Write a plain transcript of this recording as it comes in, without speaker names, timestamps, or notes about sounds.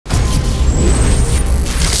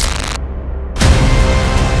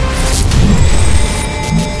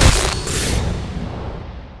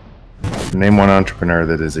Name one entrepreneur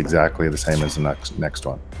that is exactly the same as the next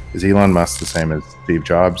one. Is Elon Musk the same as Steve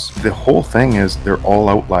Jobs? The whole thing is they're all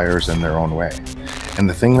outliers in their own way. And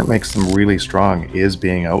the thing that makes them really strong is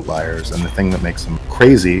being outliers. And the thing that makes them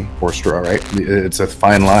crazy or strong, right? It's a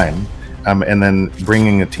fine line. And then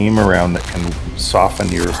bringing a team around that can soften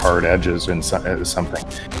your hard edges in something.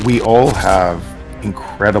 We all have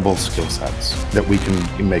incredible skill sets that we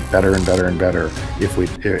can make better and better and better if we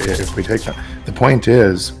take them. The point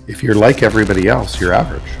is, if you're like everybody else, you're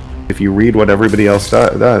average. If you read what everybody else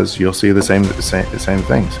does, you'll see the same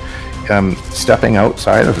things. Stepping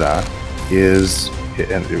outside of that is,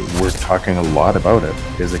 and we're talking a lot about it,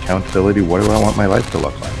 is accountability. What do I want my life to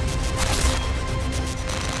look like?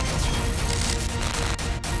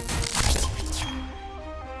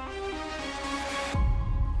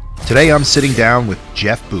 Today I'm sitting down with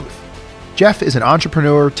Jeff Booth. Jeff is an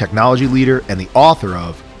entrepreneur, technology leader, and the author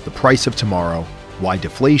of The Price of Tomorrow: Why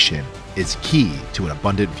Deflation is Key to an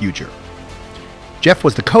Abundant Future. Jeff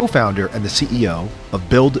was the co-founder and the CEO of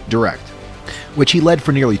BuildDirect, which he led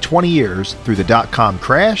for nearly 20 years through the dot-com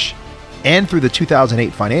crash and through the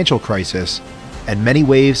 2008 financial crisis and many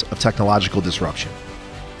waves of technological disruption.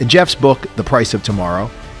 In Jeff's book, The Price of Tomorrow,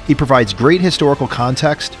 he provides great historical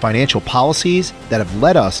context, financial policies that have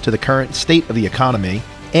led us to the current state of the economy,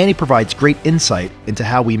 and he provides great insight into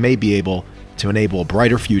how we may be able to enable a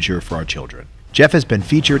brighter future for our children. Jeff has been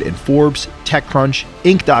featured in Forbes, TechCrunch,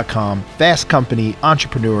 Inc.com, Fast Company,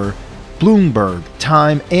 Entrepreneur, Bloomberg,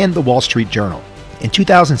 Time, and the Wall Street Journal. In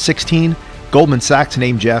 2016, Goldman Sachs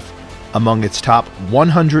named Jeff among its top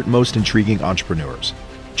 100 most intriguing entrepreneurs.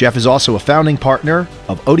 Jeff is also a founding partner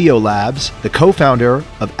of Odeo Labs, the co-founder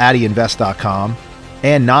of AddieInvest.com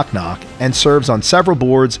and Knock Knock, and serves on several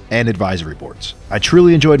boards and advisory boards. I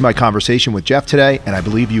truly enjoyed my conversation with Jeff today, and I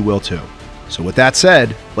believe you will too. So with that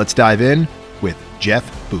said, let's dive in with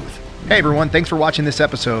Jeff Booth. Hey everyone, thanks for watching this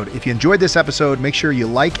episode. If you enjoyed this episode, make sure you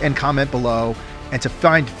like and comment below. And to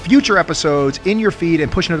find future episodes in your feed and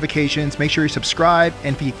push notifications, make sure you subscribe.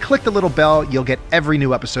 And if you click the little bell, you'll get every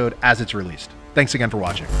new episode as it's released. Thanks again for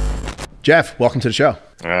watching. Jeff, welcome to the show.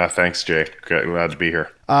 Thanks, Jake. Glad to be here.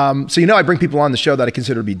 So I bring people on the show that I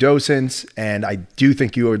consider to be docents, and I do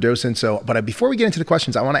think you are a docent. But before we get into the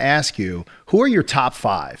questions, I want to ask you, who are your top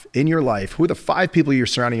 5 in your life? Who are the 5 people you're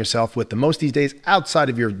surrounding yourself with the most these days outside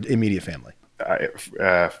of your immediate family?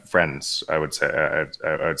 Friends, I would say.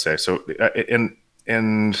 I would say so.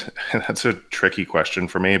 And that's a tricky question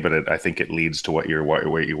for me, but I think it leads to what you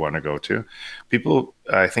want to go to.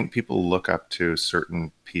 I think people look up to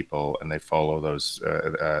certain people and they follow those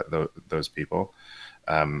people,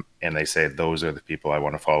 and they say those are the people I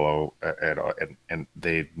want to follow, and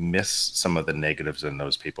they miss some of the negatives in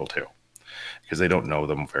those people too, because they don't know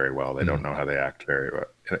them very well. They don't know how they act very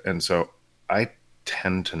well, and so I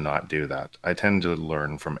tend to not do that. I tend to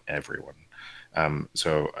learn from everyone.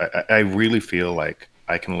 So I really feel like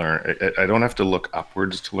I can learn. I don't have to look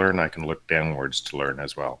upwards to learn. I can look downwards to learn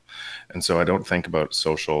as well. And so I don't think about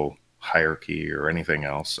social hierarchy or anything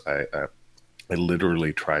else. I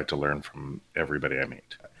literally try to learn from everybody I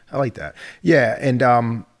meet. I like that. Yeah. And,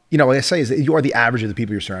 what I say is that you are the average of the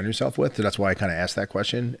people you're surrounding yourself with. So that's why I kind of asked that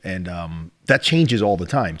question. And that changes all the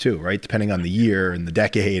time too, right? Depending on the year and the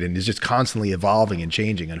decade, and it's just constantly evolving and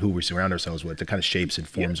changing on who we surround ourselves with. It kind of shapes and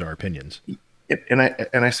forms our opinions. And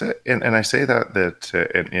I say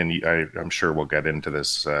that, and I'm sure we'll get into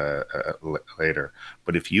this later.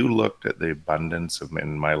 But if you looked at the abundance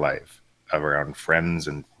in my life around friends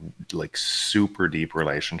and like super deep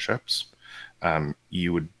relationships,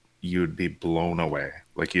 you would be blown away.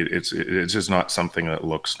 Like it's just not something that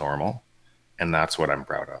looks normal, and that's what I'm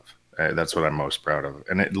proud of. That's what I'm most proud of,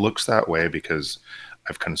 and it looks that way because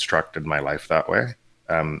I've constructed my life that way.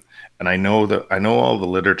 And I know all the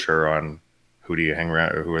literature on who do you hang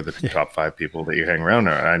around, or who are the top 5 people that you hang around.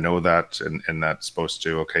 I know that, and that's supposed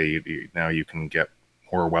to, now you can get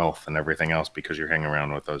more wealth and everything else because you're hanging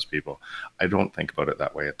around with those people. I don't think about it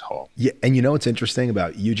that way at all. Yeah, and what's interesting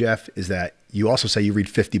about you, Jeff, is that you also say you read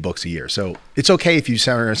 50 books a year. So it's okay if you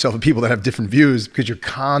surround yourself with people that have different views because you're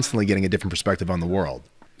constantly getting a different perspective on the world.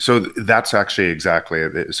 So that's actually exactly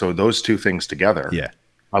it. So those two things together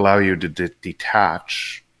allow you to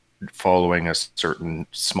detach following a certain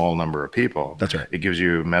small number of people. That's right. It gives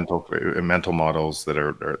you mental models that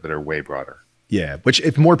are way broader. Yeah, which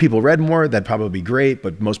if more people read more, that'd probably be great,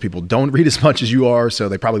 but most people don't read as much as you are, so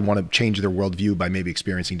they probably want to change their worldview by maybe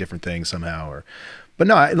experiencing different things somehow. But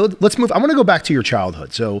no, let's move. I want to go back to your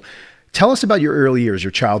childhood. So tell us about your early years,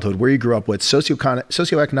 your childhood, where you grew up, what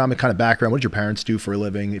socioeconomic kind of background, what did your parents do for a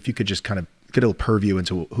living? If you could just kind of get a little purview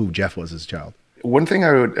into who Jeff was as a child. One thing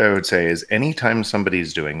I would say is anytime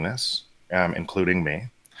somebody's doing this, including me.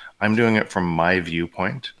 I'm doing it from my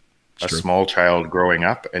viewpoint, It's a true. small child growing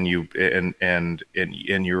up, and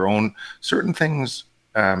in your own certain things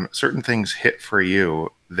hit for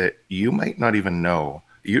you that you might not even know.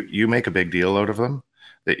 You make a big deal out of them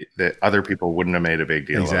that other people wouldn't have made a big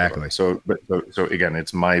deal out of them. Exactly. So again,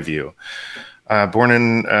 it's my view. Born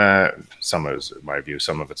in some of it's my view,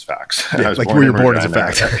 some of it's facts. Yeah, I was like born where in you're born is a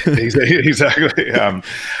Regina. fact. Exactly.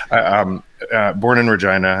 Born in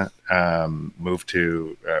Regina, moved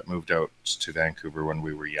out to Vancouver when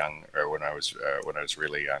we were young, or when I was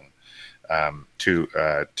really young.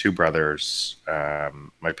 Two brothers.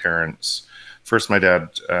 My parents. First, my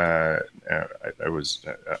dad. I was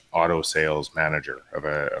auto sales manager of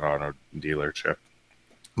an auto dealership.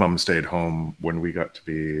 Mom stayed home when we got to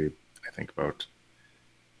be, I think about,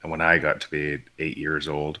 and when I got to be 8 years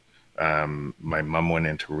old. My mom went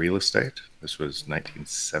into real estate. This was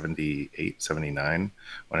 1978, 79.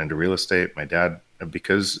 Went into real estate. My dad,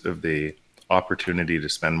 because of the opportunity to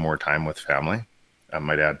spend more time with family,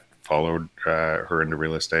 my dad followed her into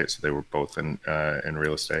real estate. So they were both in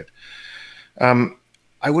real estate.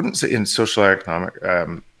 I wouldn't say in social economic,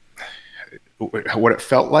 what it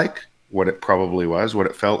felt like, what it probably was, what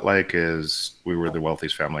it felt like is we were the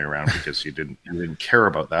wealthiest family around because you didn't care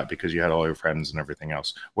about that because you had all your friends and everything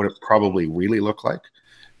else. What it probably really looked like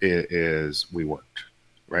is we worked,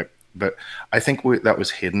 right? But I think that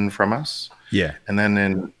was hidden from us. Yeah. And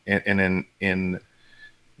then in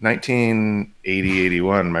 1980,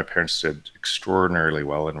 81, my parents did extraordinarily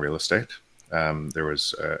well in real estate. There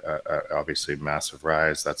was obviously massive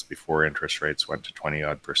rise. That's before interest rates went to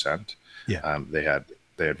 20-odd%. Yeah. They had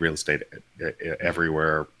real estate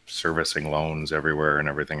everywhere, servicing loans everywhere and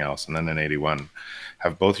everything else. And then in 81,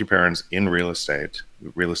 have both your parents in real estate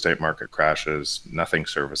market crashes, nothing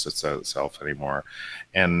services itself anymore.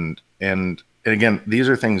 And again, these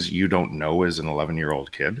are things you don't know as an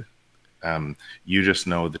 11-year-old kid. You just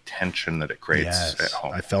know the tension that it creates at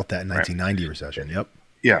home. I felt that in 1990 right? recession. Yep.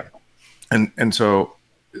 Yeah. And so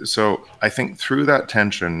I think through that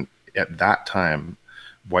tension at that time,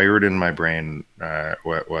 wired in my brain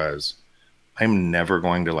was, I'm never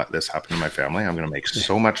going to let this happen to my family. I'm going to make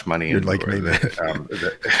so much money. You're like me, man.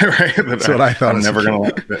 Right? That's what I thought. I'm never going to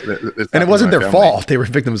let this and it wasn't their fault. They were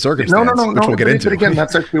victim of circumstance. No. Which we'll get into. But again,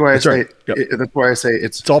 that's actually why I say, Yep. that's why I say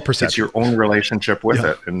it's all perception. It's your own relationship with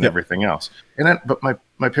it and everything else. But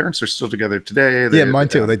my parents are still together today. Mine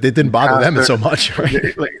too. They didn't bother them so much.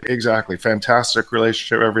 Right? Exactly. Fantastic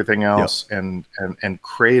relationship, everything else, and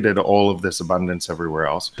created all of this abundance everywhere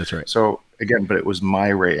else. That's right. So again, but it was my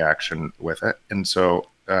reaction with it. And so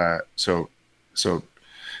I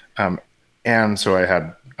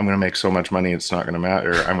had, I'm going to make so much money, it's not going to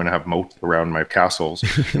matter. I'm going to have moats around my castles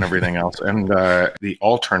and everything else. And the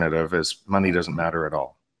alternative is money doesn't matter at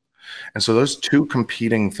all. And so those two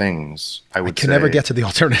competing things, I can never get to the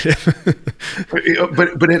alternative.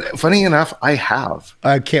 but funny enough, I have.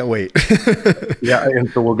 I can't wait. Yeah, and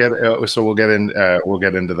so we'll get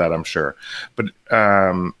into that, I'm sure. But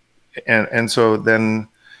and so then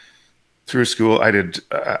through school, I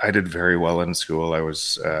did very well in school. I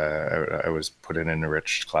was put in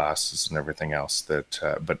enriched classes and everything else.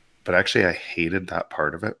 But actually, I hated that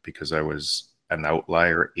part of it because I was an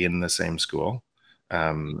outlier in the same school.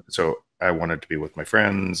 So I wanted to be with my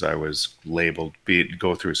friends. I was labeled,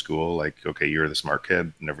 go through school like, okay, you're the smart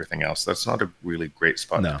kid and everything else. That's not a really great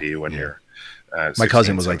spot to be when you're. My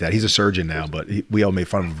cousin was like that. He's a surgeon now, but we all made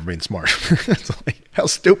fun of him for being smart. It's like, how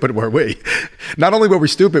stupid were we? Not only were we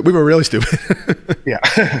stupid, we were really stupid.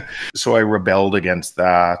 Yeah. So I rebelled against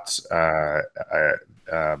that.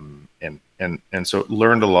 And so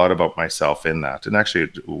learned a lot about myself in that. And actually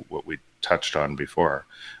what we touched on before,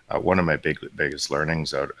 one of my biggest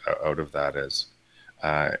learnings out of that is,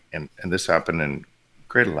 and this happened in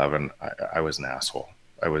grade 11, I was an asshole.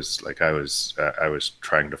 I was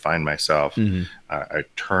trying to find myself. Mm-hmm. I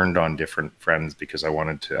turned on different friends because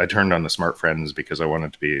I turned on the smart friends because I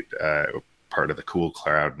wanted to be part of the cool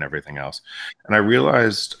crowd and everything else. And I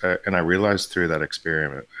realized through that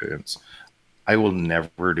experience, I will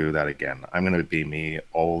never do that again. I'm going to be me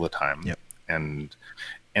all the time. Yep.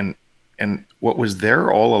 And what was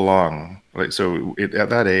there all along, at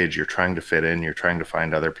that age, you're trying to fit in, you're trying to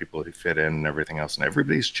find other people who fit in and everything else. And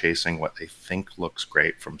everybody's chasing what they think looks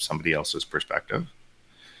great from somebody else's perspective.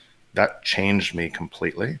 That changed me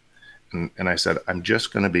completely. And I said, I'm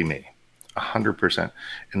just going to be me 100%.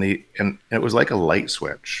 And it was like a light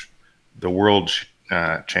switch. The world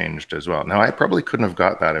changed as well. Now, I probably couldn't have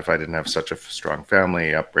got that if I didn't have such a strong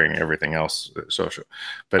family upbringing, everything else social,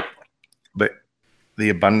 but the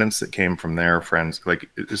abundance that came from their friends,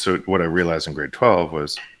 so what I realized in grade 12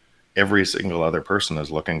 was every single other person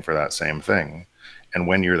is looking for that same thing. And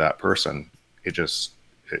when you're that person, it just,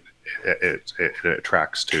 it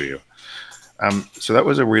attracts to you. So that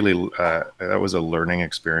was a really, that was a learning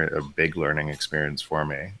experience, a big learning experience for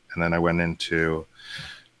me. And then I went into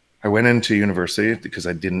university because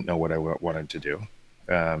I didn't know what I wanted to do.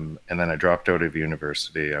 And then I dropped out of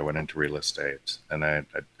university. I went into real estate, and I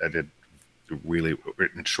did really,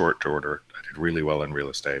 in short order, I did really well in real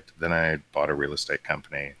estate. Then I bought a real estate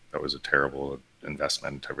company. That was a terrible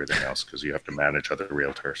investment, everything else, because you have to manage other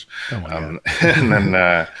realtors.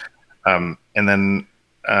 And then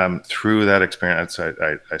through that experience,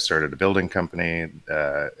 I started a building company,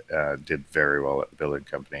 did very well at the building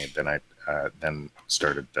company. Then I then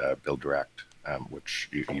started BuildDirect, which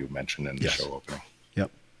you mentioned in the show opening. Yep.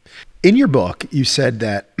 In your book, you said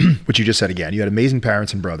that, which you just said again, you had amazing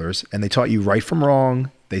parents and brothers, and they taught you right from wrong.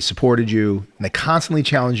 They supported you, and they constantly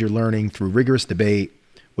challenged your learning through rigorous debate,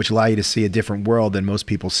 which allow you to see a different world than most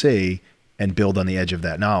people see and build on the edge of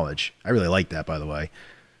that knowledge. I really like that, by the way.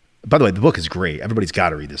 By the way, the book is great. Everybody's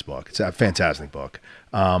got to read this book. It's a fantastic book.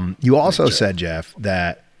 You also said, Jeff,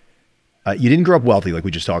 that you didn't grow up wealthy like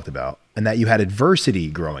we just talked about, and that you had adversity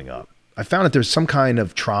growing up. I found that there's some kind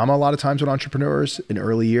of trauma a lot of times with entrepreneurs in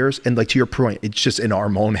early years. And like to your point, it's just in our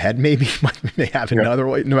own head, maybe they have another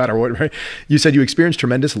way, no matter what, right? You said you experienced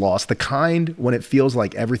tremendous loss, the kind when it feels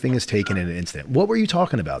like everything is taken in an instant. What were you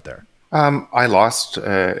talking about there? I lost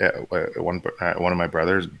one of my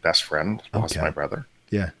brother's best friend, lost my brother.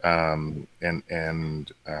 Yeah. And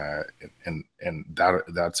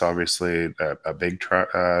that's obviously a big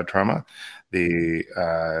trauma. The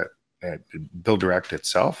BuildDirect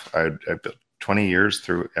itself, I built 20 years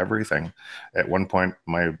through everything. At one point,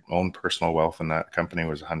 my own personal wealth in that company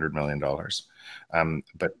was $100 million.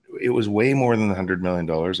 But it was way more than the $100 million.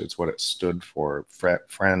 It's what it stood for.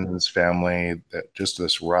 Friends, family, that just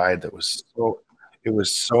this ride that was it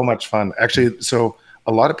was so much fun. Actually, so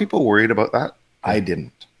a lot of people worried about that. I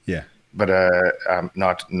didn't. Yeah. But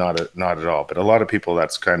not at all. But a lot of people,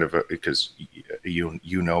 that's kind of because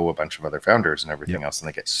you know a bunch of other founders and everything else, and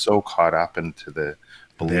they get so caught up into the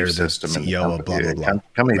belief system CEO and blah blah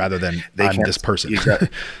blah, rather than I'm this person.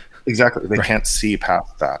 Exactly. They can't see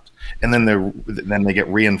past that, and then they get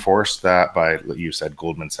reinforced that by, you said,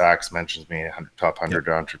 Goldman Sachs mentions me, top 100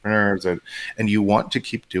 entrepreneurs, and you want to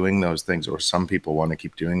keep doing those things, or some people want to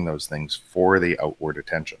keep doing those things for the outward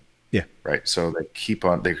attention. Yeah. Right. So they keep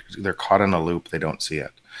on, they're caught in a loop. They don't see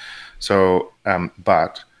it. So,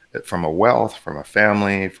 but from a wealth, from a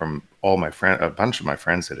family, from all my a bunch of my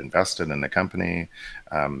friends had invested in the company.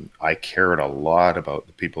 I cared a lot about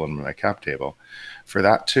the people in my cap table. For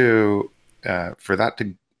that to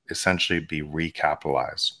essentially be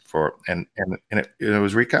recapitalized and it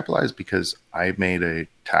was recapitalized because I made a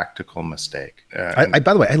tactical mistake. By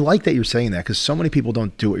the way, I like that you're saying that, because so many people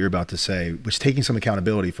don't do what you're about to say, which is taking some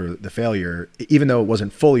accountability for the failure, even though it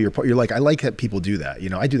wasn't fully your part. You're like, I like that people do that. You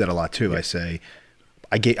know, I do that a lot too. Yeah. I say,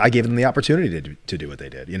 I gave them the opportunity to do what they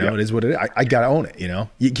did. You know, It is what it is. I got to own it. You know,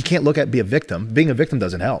 you can't look at be a victim. Being a victim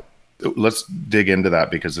doesn't help. Let's dig into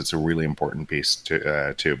that, because it's a really important piece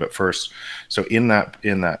too. But first, so in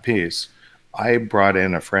that piece, I brought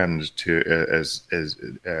in a friend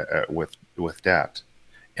with debt,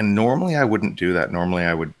 and normally I wouldn't do that. Normally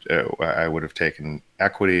I would have taken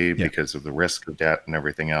equity because of the risk of debt and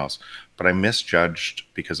everything else. But I misjudged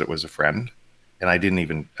because it was a friend, and I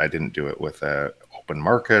didn't do it with a open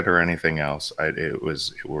market or anything else. They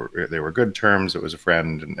were good terms. It was a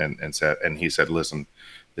friend, and he said, listen,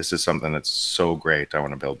 this is something that's so great. I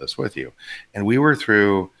want to build this with you. And we were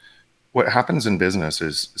through, what happens in business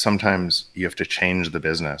is sometimes you have to change the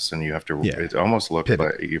business, and you have to, it almost looks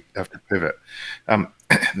like you have to pivot.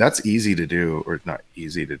 That's easy to do, or not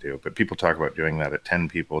easy to do, but people talk about doing that at 10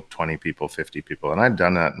 people, 20 people, 50 people. And I've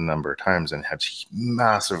done that a number of times and had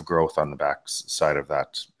massive growth on the back side of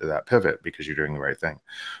that pivot, because you're doing the right thing.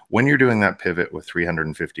 When you're doing that pivot with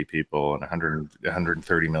 350 people and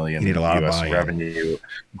 130 million US revenue,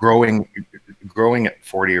 growing at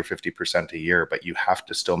 40 or 50% a year, but you have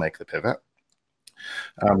to still make the pivot.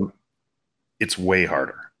 It's way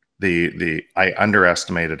harder. I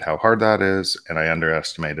underestimated how hard that is, and I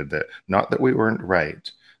underestimated that, not that we weren't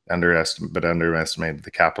right, but underestimated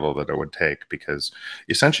the capital that it would take, because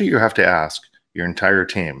essentially you have to ask your entire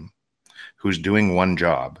team who's doing one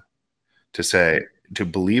job to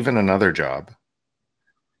believe in another job,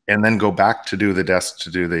 and then go back to do the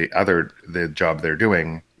job they're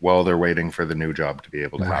doing while they're waiting for the new job to be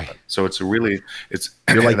able to happen. So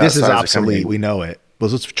you're like, this is obsolete. We know it.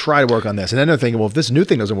 Let's try to work on this. And then they're thinking, well, if this new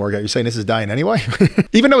thing doesn't work out, you're saying this is dying anyway?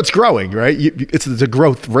 Even though it's growing, right? It's the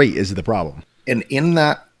growth rate is the problem. And in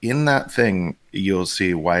that in that thing, you'll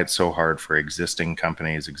see why it's so hard for existing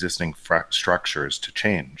companies, existing structures to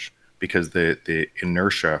change, because the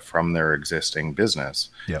inertia from their existing business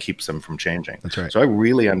keeps them from changing. That's right. So I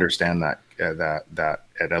really understand that that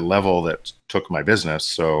at a level that took my business.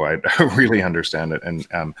 So I really understand it,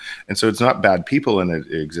 and so it's not bad people in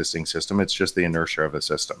the existing system. It's just the inertia of a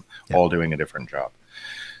system, all doing a different job.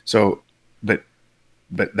 So, but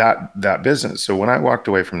that business. So when I walked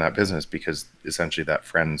away from that business, because essentially that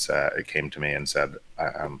friend came to me and said,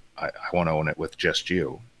 I want to own it with just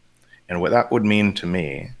you, and what that would mean to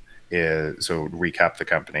me is, so recap the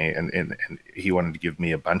company, and he wanted to give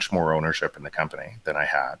me a bunch more ownership in the company than I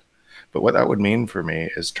had. But what that would mean for me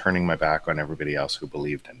is turning my back on everybody else who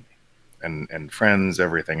believed in me, and friends,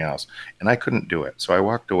 everything else. And I couldn't do it. So I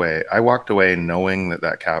walked away. I walked away knowing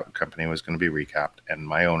that company was going to be recapped and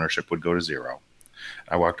my ownership would go to zero.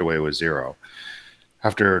 I walked away with zero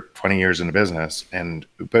after 20 years in the business, and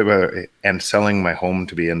selling my home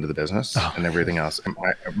to be into the business and everything else. And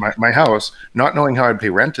my house, not knowing how I'd pay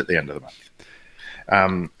rent at the end of the month.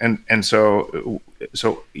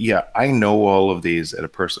 So yeah, I know all of these at a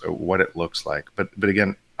person, what it looks like. But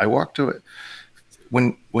again, I walked to it.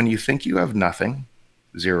 When you think you have nothing,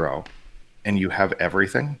 zero, and you have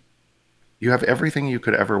everything you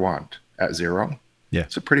could ever want at zero. Yeah,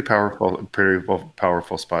 it's a pretty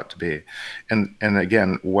powerful spot to be. And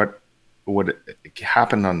again, what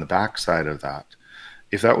happened on the backside of that,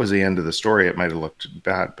 if that was the end of the story, it might have looked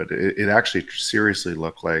bad, but it actually seriously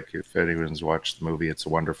looked like, if anyone's watched the movie It's a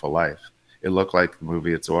Wonderful Life, it looked like the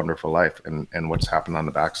movie It's a Wonderful Life, and what's happened on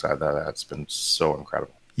the backside of that's been so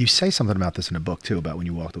incredible. You say something about this in a book too, about when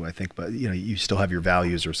you walked away, I think, but you still have your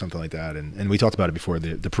values or something like that. And we talked about it before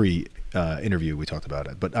the pre-interview, we talked about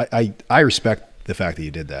it, but I respect the fact that you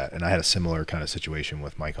did that. And I had a similar kind of situation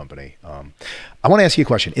with my company. I want to ask you a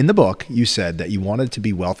question. In the book, you said that you wanted to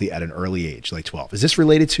be wealthy at an early age, like 12. Is this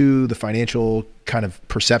related to the financial kind of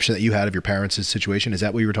perception that you had of your parents' situation? Is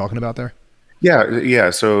that what you were talking about there? Yeah.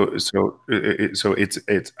 So it's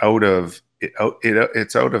out of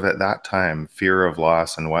at that time fear of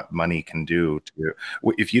loss and what money can do to,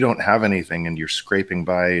 if you don't have anything and you're scraping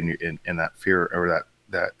by, and you're in that fear, or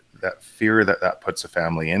that fear that puts a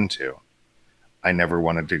family into. I never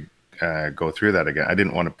wanted to go through that again. I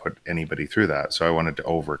didn't want to put anybody through that, so I wanted to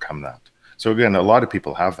overcome that. So again, a lot of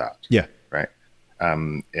people have that. Yeah. Right.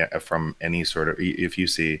 From any sort of, if you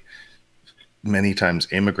see many times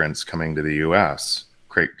immigrants coming to the U.S.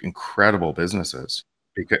 create incredible businesses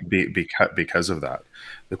because of that.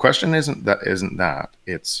 The question isn't that.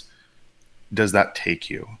 It's, does that take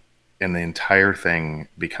you? And the entire thing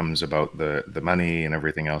becomes about the money and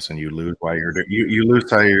everything else, and you lose why you lose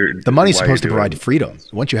how you're. The money's supposed to provide freedom.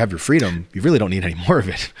 Once you have your freedom, you really don't need any more of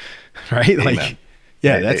it, right? Amen. Like,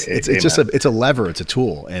 yeah, it's a lever, it's a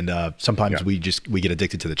tool, and sometimes we get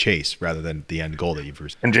addicted to the chase rather than the end goal that you've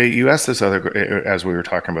reached. And Jay, you asked this as we were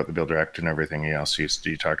talking about the BuildDirect and everything else.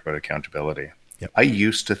 You talked about accountability. Yep. I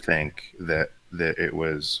used to think that it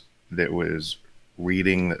was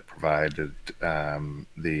reading that provided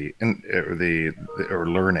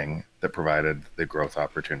learning that provided the growth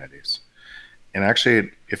opportunities. And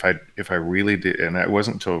actually, if I really did, and it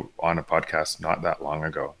wasn't until on a podcast not that long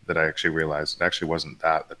ago that I actually realized it actually wasn't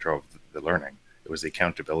that drove the learning. It was the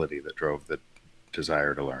accountability that drove the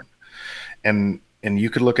desire to learn. And you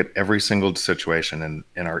could look at every single situation,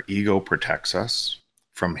 and our ego protects us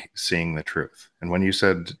from seeing the truth. And when you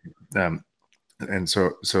said, and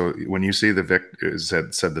so when you see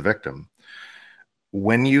said the victim,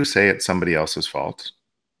 when you say it's somebody else's fault,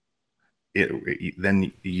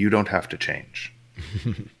 then you don't have to change.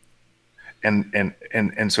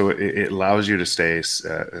 and so it allows you to stay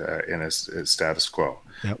in a status quo.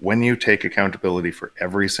 Yep. When you take accountability for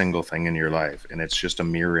every single thing in your life, and it's just a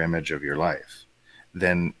mirror image of your life,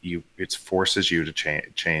 then it forces you to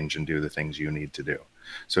change and do the things you need to do.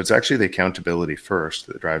 So it's actually the accountability first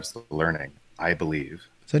that drives the learning, I believe.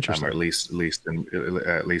 It's interesting. Or at least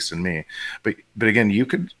in me. But again, you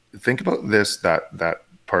could think about that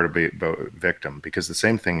part about victim, because the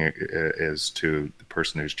same thing is to the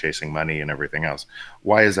person who's chasing money and everything else.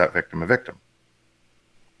 Why is that victim a victim?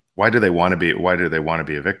 Why do they want to be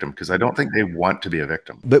a victim? Because I don't think they want to be a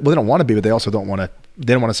victim. But they don't want to be, but they also don't want to.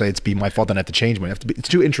 They don't want to say it's my fault. Then I have to change. It's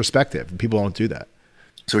too introspective. People don't do that.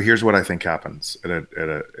 So here's what I think happens at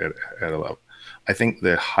a level. I think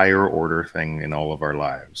the higher order thing in all of our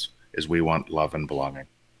lives is we want love and belonging.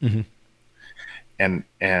 Mm-hmm.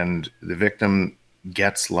 And the victim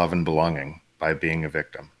gets love and belonging by being a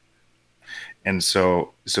victim. And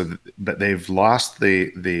but they've lost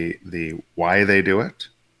the why they do it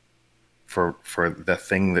for the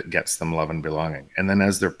thing that gets them love and belonging. And then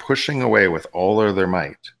as they're pushing away with all of their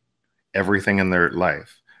might, everything in their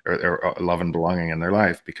life, or love and belonging in their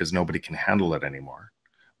life, because nobody can handle it anymore,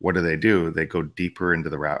 what do? They go deeper into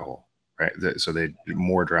the rat hole, right? So they do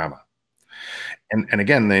more drama. And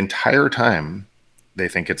again, the entire time they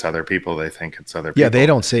think it's other people. They think it's other people. Yeah, they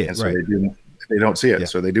don't see it. And so right. they don't see it. Yeah.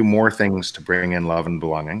 So they do more things to bring in love and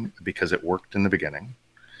belonging because it worked in the beginning.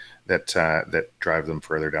 That drive them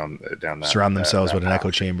further down that. Surround themselves with an echo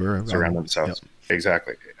chamber. Surround themselves. Yep.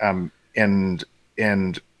 Exactly.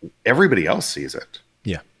 And everybody else sees it.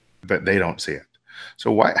 Yeah. But they don't see it.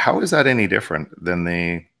 So how is that any different than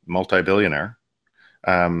the multi-billionaire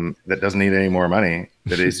that doesn't need any more money,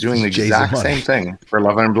 that is doing the exact same thing for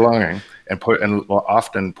love and belonging, and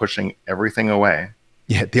often pushing everything away?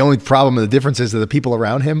 Yeah. The only problem and the difference is that the people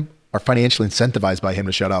around him are financially incentivized by him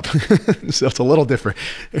to shut up. So it's a little different.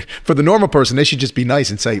 For the normal person, they should just be nice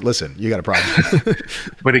and say, listen, you got a problem.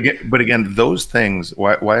 But again, those things,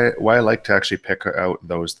 why I like to actually pick out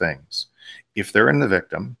those things. If they're in the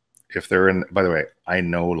victim, by the way, I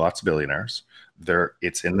know lots of billionaires.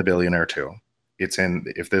 It's in the billionaire too.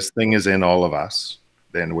 If this thing is in all of us,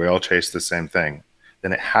 then we all chase the same thing.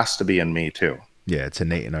 Then it has to be in me too. Yeah. It's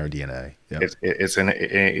innate in our DNA. Yep.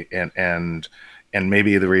 And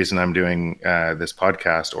maybe the reason I'm doing this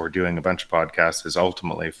podcast or doing a bunch of podcasts is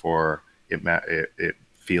ultimately for it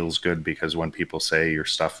feels good, because when people say your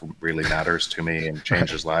stuff really matters to me and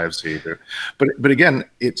changes lives, but again,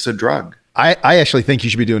 it's a drug. I actually think you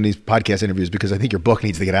should be doing these podcast interviews because I think your book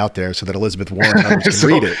needs to get out there so that Elizabeth Warren and others can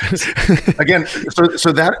read it. Again,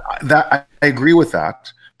 so that I agree with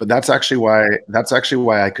that. But that's actually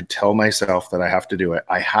why I could tell myself that I have to do it.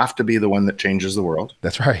 I have to be the one that changes the world.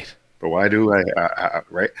 That's right. But why do I,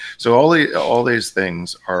 right? So all these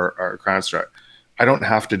things are construct. I don't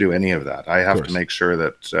have to do any of that. I have to make sure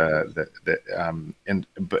that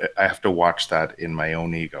but I have to watch that in my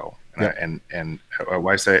own ego. And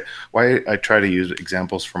why I try to use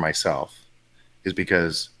examples for myself is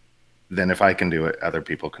because then if I can do it, other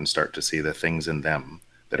people can start to see the things in them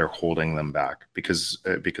that are holding them back. Because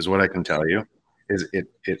what I can tell you is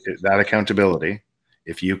that accountability.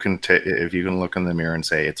 If you can look in the mirror and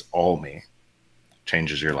say it's all me,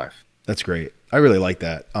 changes your life. That's great. I really like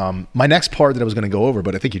that. My next part that I was going to go over,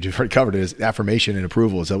 but I think you just already covered it, is affirmation and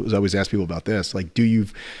approval. I always ask people about this. Like, do you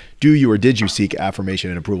or did you seek affirmation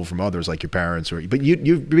and approval from others, like your parents, but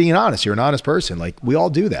you're being honest. You're an honest person. Like, we all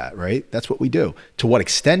do that, right? That's what we do. To what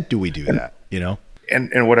extent do we do that? You know?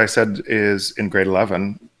 And what I said is, in grade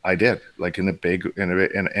 11, I did, like, and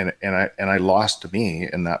I lost me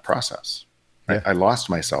in that process. Yeah. I lost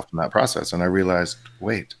myself in that process, and I realized,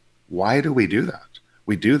 wait, why do we do that?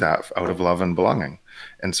 We do that out of love and belonging.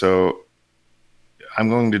 And so I'm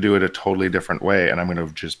going to do it a totally different way. And I'm going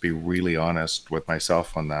to just be really honest with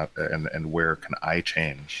myself on that. And where can I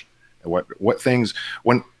change? What things,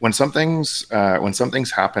 when something's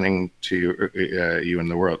happening to you in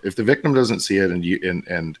the world, if the victim doesn't see it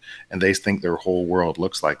and they think their whole world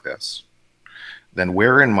looks like this, then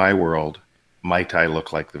where in my world might I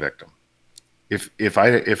look like the victim? If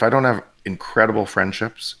I don't have incredible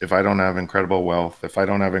friendships, if I don't have incredible wealth, if I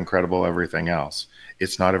don't have incredible everything else,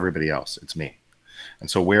 it's not everybody else, it's me. And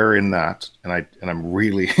so where in that, and I'm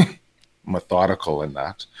really methodical in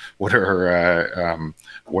that, what are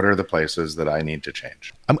the places that I need to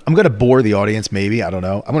change? I'm going to bore the audience, maybe, I don't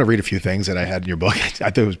know. I'm going to read a few things that I had in your book.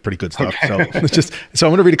 I thought it was pretty good stuff. Okay. So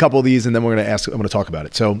I'm going to read a couple of these, and then I'm going to talk about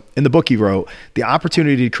it. So in the book you wrote, the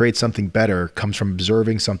opportunity to create something better comes from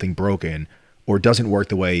observing something broken or doesn't work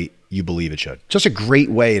the way you believe it should. Just a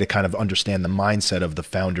great way to kind of understand the mindset of the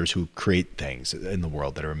founders who create things in the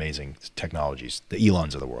world that are amazing technologies, the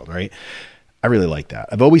Elons of the world, right? I really like that.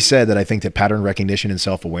 I've always said that I think that pattern recognition and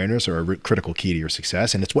self-awareness are a critical key to your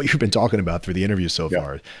success. And it's what you've been talking about through the interview so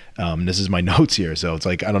far. This is my notes here. So it's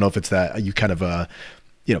like, I don't know if it's that you kind of,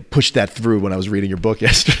 pushed that through when I was reading your book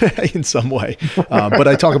yesterday in some way. But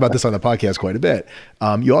I talk about this on the podcast quite a bit.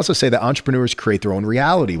 You also say that entrepreneurs create their own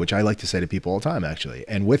reality, which I like to say to people all the time, actually.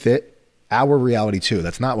 And with it, our reality too.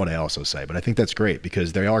 That's not what I also say, but I think that's great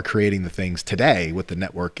because they are creating the things today with the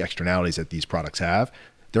network externalities that these products have.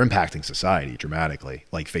 They're impacting society dramatically,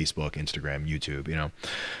 like Facebook, Instagram, YouTube,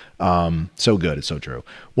 so good. It's so true.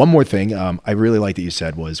 One more thing I really like that you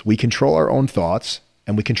said was we control our own thoughts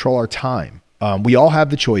and we control our time. We all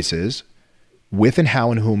have the choices with and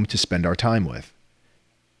how and whom to spend our time with.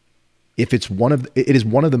 It is one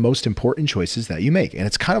of the most important choices that you make. And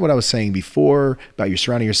it's kind of what I was saying before about you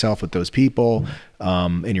surrounding yourself with those people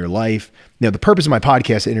in your life. Now, the purpose of my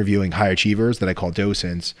podcast, interviewing high achievers that I call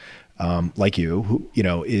docents, like you, who,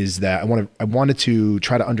 is that I wanted to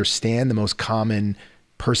try to understand the most common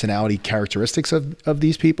personality characteristics of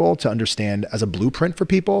these people, to understand as a blueprint for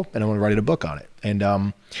people. And I want to write a book on it. And,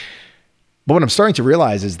 but what I'm starting to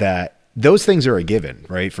realize is that those things are a given,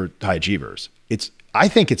 right? For high achievers. I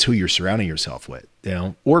think it's who you're surrounding yourself with,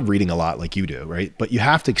 or reading a lot like you do, right? But you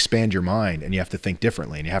have to expand your mind, and you have to think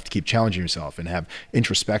differently, and you have to keep challenging yourself and have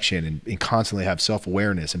introspection and constantly have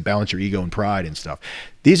self-awareness and balance your ego and pride and stuff.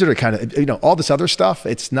 These are the kind of, all this other stuff,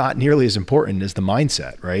 it's not nearly as important as the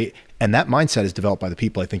mindset, right? And that mindset is developed by the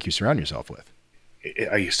people I think you surround yourself with.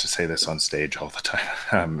 I used to say this on stage all the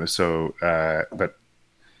time. But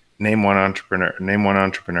name one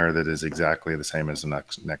entrepreneur that is exactly the same as the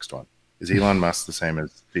next one. Is Elon Musk the same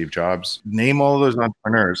as Steve Jobs? Name all of those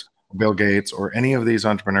entrepreneurs, Bill Gates, or any of these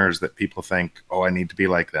entrepreneurs that people think, oh, I need to be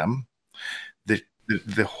like them.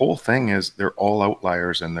 The whole thing is they're all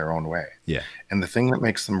outliers in their own way. Yeah. And the thing that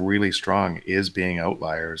makes them really strong is being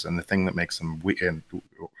outliers. And the thing that makes them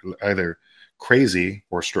either crazy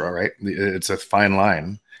or strong, right? It's a fine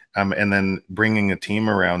line. And then bringing a team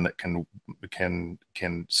around that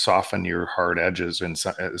can soften your hard edges in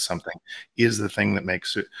something is the thing that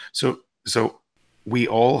makes it. So we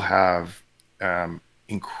all have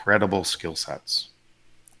incredible skill sets,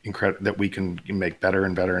 that we can make better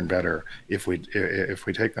and better and better if we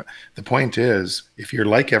take them. The point is, if you're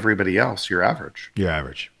like everybody else, you're average. You're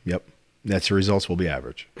average. Yep. That's the results will be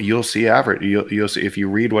average. You'll see average. You'll see, if you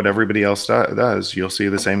read what everybody else does, you'll see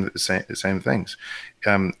the same things.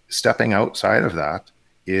 Stepping outside of that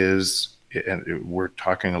is, and we're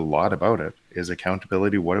talking a lot about it, is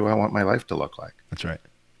accountability. What do I want my life to look like? That's right.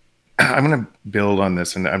 I'm going to build on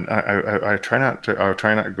this, and I try not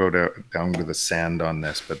to go down to the sand on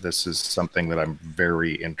this, but this is something that I'm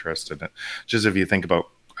very interested in. Just if you think about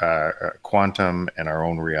quantum and our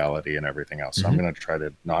own reality and everything else. So I'm going to try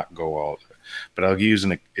to not go all, but I'll use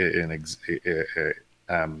an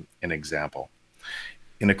example.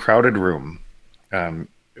 In a crowded room,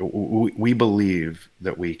 we believe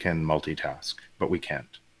that we can multitask, but we can't.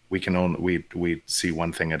 We can only we see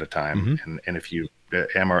one thing at a time. And if you did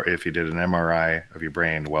an MRI of your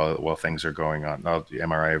brain while things are going on, the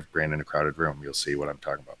MRI of brain in a crowded room, you'll see what I'm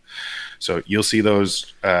talking about. So you'll see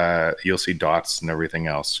those, you'll see dots and everything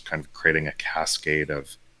else kind of creating a cascade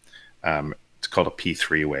of, it's called a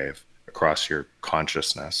P3 wave across your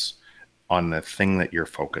consciousness on the thing that you're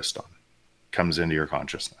focused on, comes into your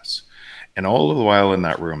consciousness. And all the while in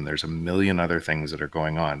that room, there's a million other things that are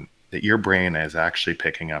going on that your brain is actually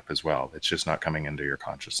picking up as well. It's just not coming into your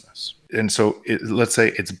consciousness. And so let's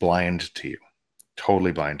say it's blind to you,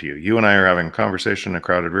 totally blind to you. You and I are having a conversation in a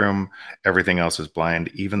crowded room. Everything else is blind,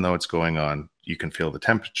 even though it's going on. You can feel the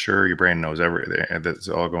temperature. Your brain knows everything that's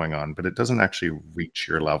all going on, but it doesn't actually reach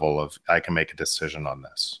your level of, I can make a decision on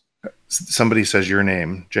this. Somebody says your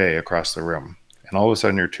name, Jay, across the room. And all of a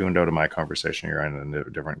sudden you're tuned out of my conversation. You're in a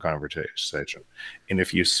different conversation. And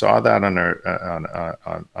if you saw that on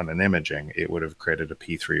an imaging, it would have created a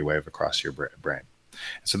P3 wave across your brain.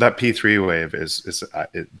 So that P3 wave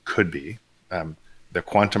it could be the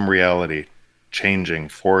quantum reality changing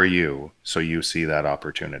for you, so you see that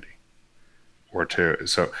opportunity.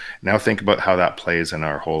 So now think about how that plays in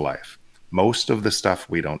our whole life. Most of the stuff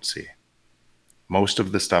we don't see. Most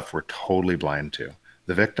of the stuff we're totally blind to.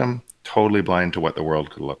 The victim, totally blind to what the world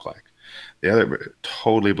could look like. The other,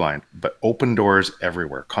 totally blind, but open doors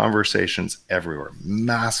everywhere, conversations everywhere,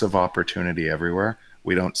 massive opportunity everywhere.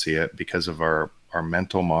 We don't see it because of our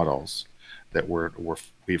mental models that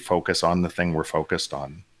we focus on the thing we're focused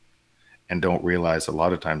on, and don't realize a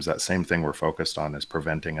lot of times that same thing we're focused on is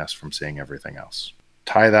preventing us from seeing everything else.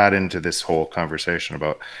 Tie that into this whole conversation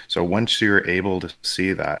about, so once you're able to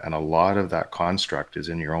see that, and a lot of that construct is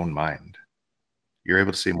in your own mind, you're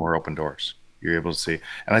able to see more open doors. You're able to see,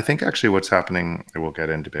 and I think actually what's happening, and we'll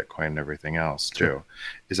get into Bitcoin and everything else too,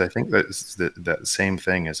 is I think that same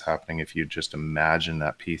thing is happening if you just imagine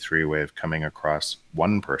that P3 wave coming across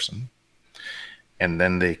one person, and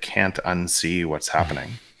then they can't unsee what's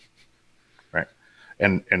happening, right?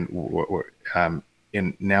 And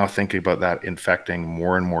now thinking about that infecting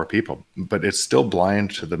more and more people, but it's still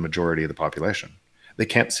blind to the majority of the population. They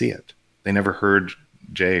can't see it. They never heard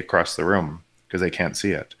Jay across the room, because they can't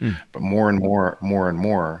see it. But more and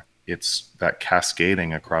more, it's that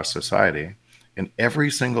cascading across society. And every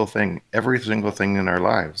single thing in our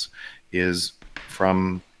lives is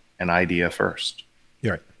from an idea first.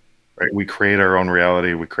 You're Right? We create our own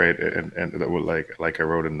reality. We create, and like I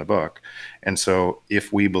wrote in the book. And so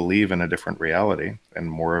if we believe in a different reality, and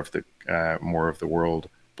more of the world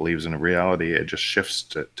believes in a reality, it just shifts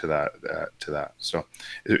to that. So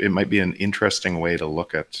it might be an interesting way to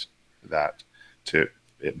look at that to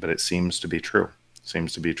it, but it seems to be true.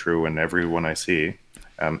 Seems to be true in everyone I see.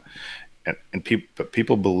 And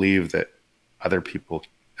people believe that other people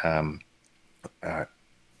can't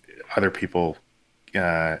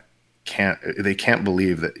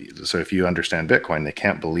believe that. So if you understand Bitcoin, they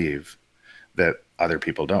can't believe that other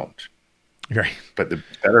people don't. Right. But the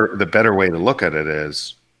better way to look at it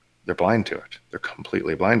is they're blind to it. They're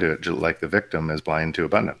completely blind to it, just like the victim is blind to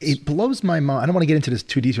abundance. It blows my mind. I don't want to get into this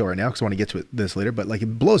too detail right now because I want to get to this later, but like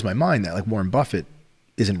it blows my mind that like Warren Buffett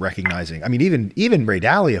isn't recognizing. I mean, even Ray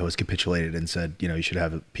Dalio has capitulated and said, you know, you should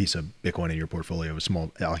have a piece of Bitcoin in your portfolio, a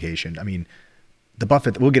small allocation. I mean, the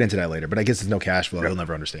Buffett, we'll get into that later, but I guess there's no cash flow. He'll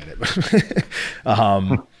never understand it.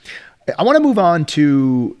 I want to move on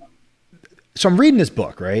to, so I'm reading this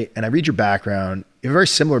book, right? And I read your background. You have a very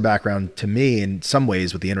similar background to me in some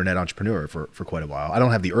ways with the internet entrepreneur for quite a while. I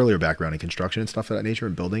don't have the earlier background in construction and stuff of that nature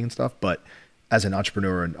and building and stuff, but as an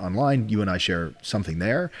entrepreneur and online, you and I share something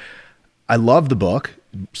there. I love the book,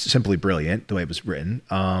 simply brilliant, the way it was written.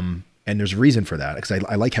 And there's a reason for that because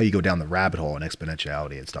I like how you go down the rabbit hole on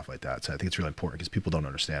exponentiality and stuff like that. So I think it's really important because people don't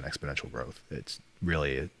understand exponential growth. It's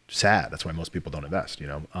really sad. That's why most people don't invest, you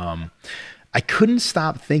know? I couldn't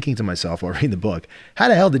stop thinking to myself while reading the book, how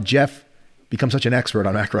the hell did Jeff become such an expert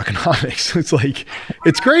on macroeconomics? It's like,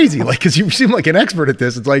 it's crazy. Like, cause you seem like an expert at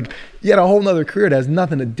this. It's like, you had a whole nother career that has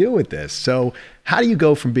nothing to do with this. So how do you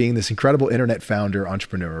go from being this incredible internet founder,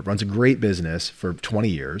 entrepreneur, runs a great business for 20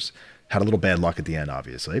 years, had a little bad luck at the end,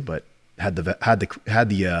 obviously, but had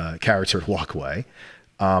the character to walk away,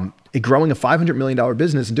 growing a $500 million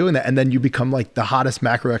business and doing that. And then you become like the hottest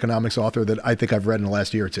macroeconomics author that I think I've read in the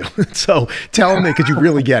last year or two. So tell me, because you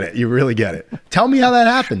really get it. You really get it. Tell me how that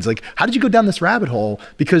happens. Like, how did you go down this rabbit hole?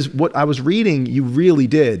 Because what I was reading, you really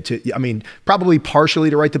did I mean, probably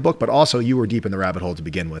partially to write the book, but also you were deep in the rabbit hole to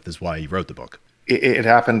begin with is why you wrote the book. It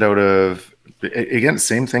happened out of, again,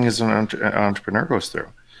 same thing as an entrepreneur goes through.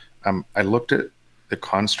 I looked at the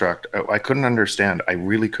construct. I couldn't understand. I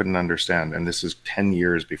really couldn't understand. And this is 10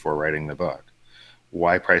 years before writing the book,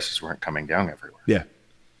 why prices weren't coming down everywhere. Yeah.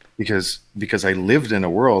 Because I lived in a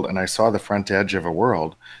world and I saw the front edge of a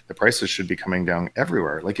world, the prices should be coming down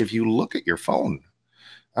everywhere. Like if you look at your phone,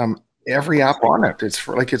 every app on it, it's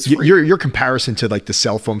free. Your comparison to like the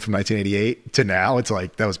cell phone from 1988 to now, it's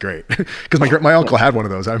like, that was great. Because my uncle had one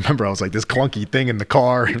of those. I remember I was like this clunky thing in the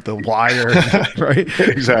car, the wire, right?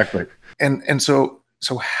 Exactly. And so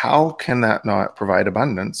how can that not provide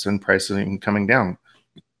abundance and pricing coming down?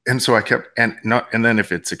 And so I kept, and then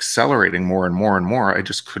if it's accelerating more and more and more, I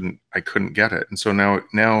couldn't get it. And so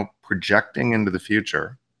now projecting into the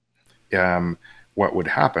future, what would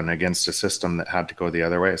happen against a system that had to go the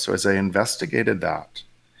other way. So as I investigated that,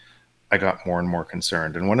 I got more and more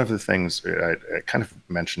concerned. And one of the things, I kind of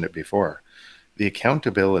mentioned it before, the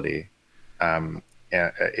accountability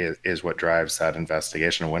is what drives that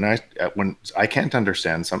investigation. When I can't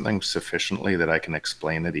understand something sufficiently that I can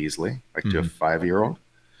explain it easily, like to a 5-year-old,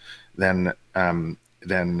 then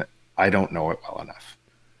I don't know it well enough.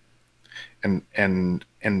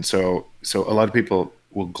 And so a lot of people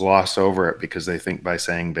will gloss over it because they think by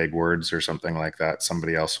saying big words or something like that,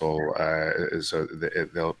 somebody else will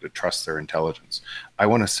they'll trust their intelligence. I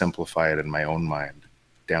want to simplify it in my own mind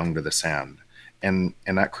down to the sand, and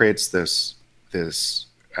that creates this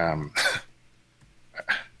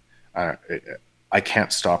I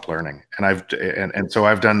can't stop learning, and so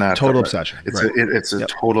I've done that. Total obsession. It's a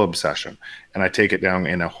total obsession, and I take it down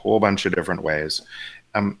in a whole bunch of different ways.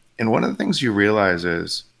 And one of the things you realize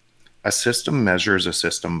is a system measures a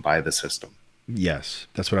system by the system. Yes,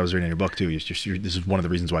 that's what I was reading in your book too. This is one of the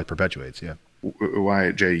reasons why it perpetuates. Yeah.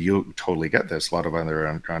 Why, Jay? You totally get this. A lot of other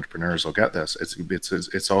entrepreneurs will get this.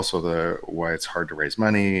 It's also why it's hard to raise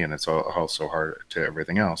money, and it's also hard to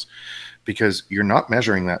everything else, because you're not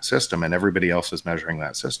measuring that system, and everybody else is measuring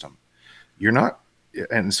that system. You're not,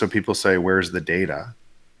 and so people say, "Where's the data?"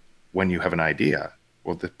 When you have an idea.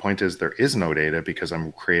 Well, the point is there is no data because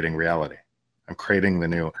I'm creating reality. I'm creating the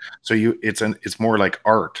new. So it's more like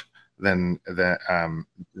art than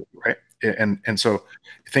right. And so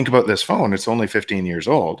think about this phone. It's only 15 years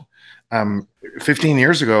old. 15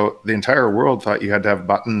 years ago, the entire world thought you had to have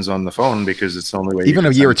buttons on the phone because it's the only way. Even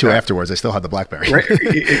a year or two afterwards, I still had the BlackBerry. Right?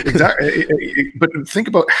 Exactly. But think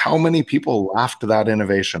about how many people laughed that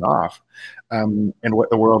innovation off, and what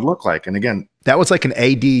the world looked like. And again, that was like an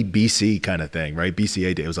AD BC kind of thing, right?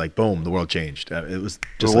 BC AD. It was like, boom, the world changed. It was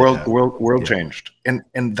just the world changed.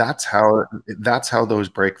 And that's how those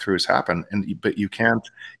breakthroughs happen. But you can't,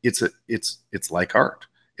 it's like art.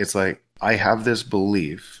 It's like, I have this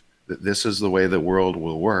belief this is the way the world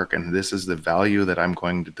will work, and this is the value that I'm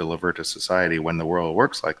going to deliver to society when the world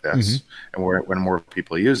works like this, and when more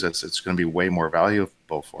people use this, it's going to be way more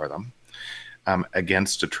valuable for them,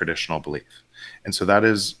 against a traditional belief. And so that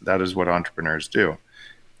is what entrepreneurs do.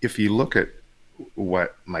 If you look at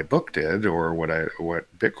what my book did, or what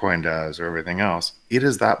Bitcoin does, or everything else, it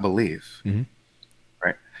is that belief,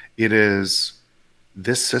 right? It is,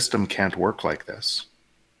 this system can't work like this.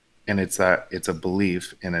 And it's a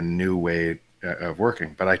belief in a new way of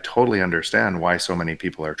working. But I totally understand why so many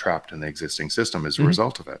people are trapped in the existing system as a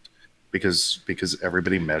result of it. Because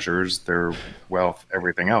everybody measures their wealth,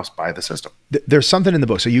 everything else, by the system. There's something in the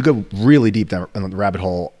book. So you go really deep down the rabbit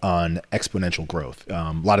hole on exponential growth.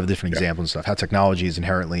 A lot of different examples and stuff. How technology is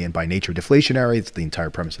inherently and by nature deflationary. It's the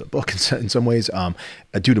entire premise of the book in some ways,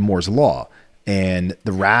 due to Moore's law. And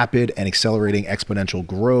the rapid and accelerating exponential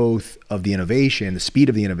growth of the innovation, the speed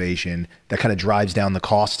of the innovation, that kind of drives down the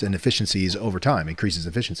costs and efficiencies over time, increases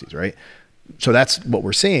efficiencies, right? So that's what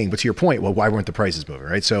we're seeing. But to your point, well, why weren't the prices moving,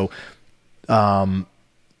 right? So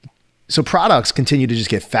products continue to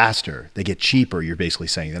just get faster. They get cheaper, you're basically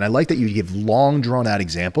saying. And I like that you give long, drawn out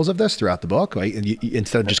examples of this throughout the book, right? And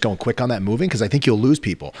instead of just going quick on that moving, because I think you'll lose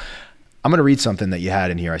people. I'm going to read something that you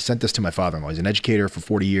had in here. I sent this to my father-in-law. He's an educator for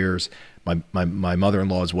 40 years. My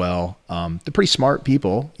mother-in-law as well. They're pretty smart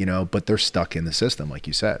people, but they're stuck in the system, like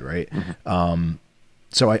you said, right?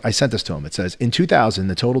 So I sent this to him. It says, in 2000,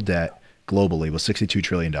 the total debt globally was $62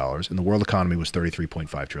 trillion and the world economy was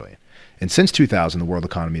 $33.5 trillion. And since 2000, the world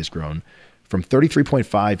economy has grown from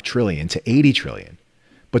 $33.5 trillion to $80 trillion.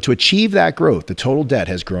 But to achieve that growth, the total debt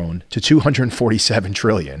has grown to $247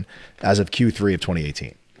 trillion as of Q3 of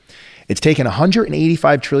 2018. It's taken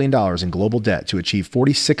 $185 trillion in global debt to achieve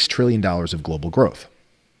 $46 trillion of global growth.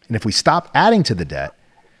 And if we stop adding to the debt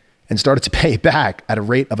and started to pay back at a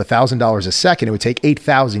rate of $1,000 a second, it would take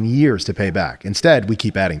 8,000 years to pay back. Instead, we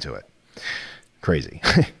keep adding to it. Crazy.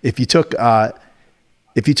 If you took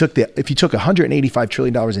 $185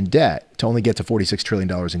 trillion in debt to only get to $46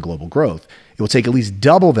 trillion in global growth, it will take at least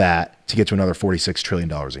double that to get to another $46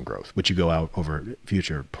 trillion in growth, which you go out over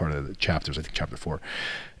future part of the chapters, I think chapter 4.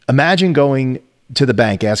 Imagine going to the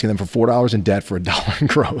bank, asking them for $4 in debt for $1 in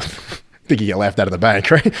growth. I think you get laughed out of the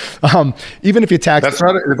bank, right? Even if you tax. That's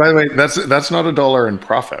not, by the way, that's not $1 in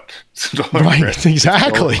profit. It's $1 right,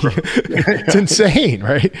 exactly. It's insane,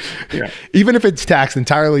 right? Yeah. Even if it's taxed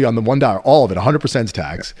entirely on the $1, all of it, 100% is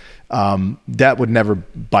tax, that would never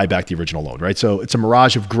buy back the original loan, right? So it's a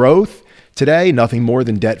mirage of growth. Today, nothing more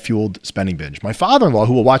than debt-fueled spending binge. My father-in-law,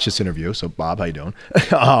 who will watch this interview, so Bob, how you doing?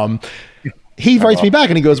 He writes me back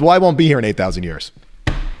and he goes, well, I won't be here in 8,000 years.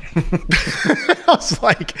 I was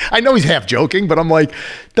like, I know he's half joking, but I'm like,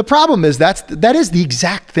 the problem is that is the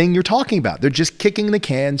exact thing you're talking about. They're just kicking the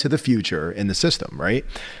can to the future in the system, right?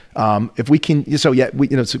 If we can, so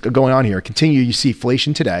going on here, continue, you see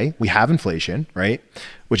inflation today. We have inflation, right?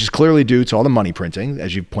 Which is clearly due to all the money printing,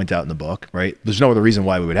 as you point out in the book, right? There's no other reason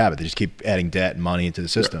why we would have it. They just keep adding debt and money into the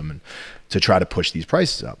system and to try to push these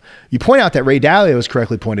prices up. You point out that Ray Dalio has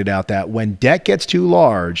correctly pointed out that when debt gets too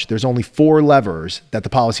large, there's only 4 levers that the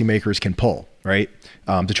policymakers can pull, right?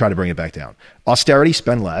 To try to bring it back down. Austerity,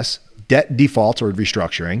 spend less. Debt defaults or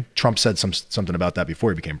restructuring. Trump said something about that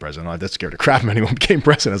before he became president. That scared the crap out of me when he became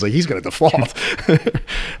president. I was like, he's going to default.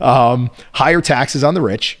 Higher taxes on the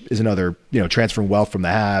rich is another, transferring wealth from the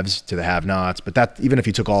haves to the have-nots. But that, even if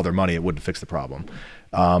you took all their money, it wouldn't fix the problem.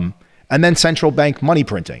 And then central bank money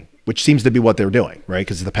printing, which seems to be what they're doing, right?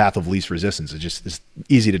 Because it's the path of least resistance. It's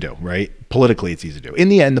easy to do, right? Politically, it's easy to do. In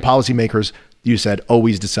the end, the policymakers, you said,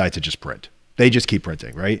 always decide to just print. They just keep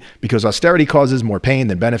printing, right? Because austerity causes more pain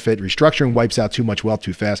than benefit. Restructuring wipes out too much wealth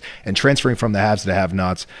too fast. And transferring from the haves to the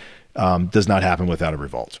have-nots does not happen without a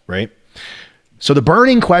revolt, right? So the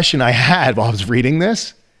burning question I had while I was reading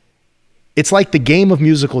this, it's like the game of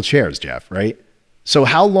musical chairs, Jeff, right? So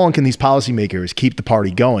how long can these policymakers keep the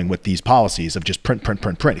party going with these policies of just print?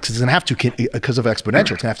 Because it's going to have to, because of exponential, it's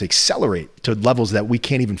going to have to accelerate to levels that we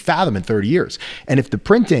can't even fathom in 30 years. And if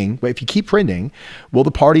you keep printing, will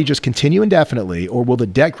the party just continue indefinitely, or will the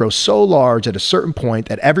debt grow so large at a certain point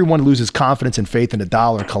that everyone loses confidence and faith in the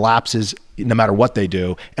dollar, collapses no matter what they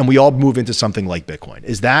do, and we all move into something like Bitcoin?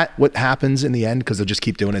 Is that what happens in the end? Because they'll just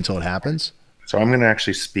keep doing it until it happens? So I'm going to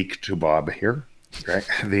actually speak to Bob here. Right.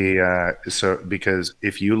 Because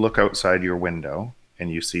if you look outside your window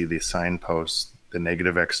and you see the signposts, the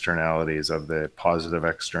negative externalities of the positive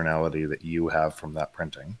externality that you have from that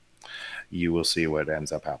printing, you will see what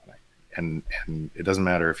ends up happening. And it doesn't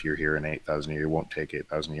matter if you're here in 8,000 years, it won't take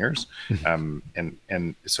 8,000 years. And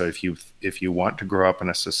so if you want to grow up in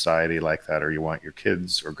a society like that, or you want your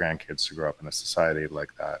kids or grandkids to grow up in a society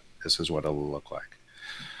like that, this is what it'll look like.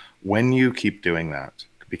 When you keep doing that,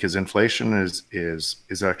 because inflation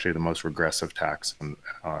is actually the most regressive tax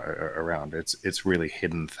around. It's really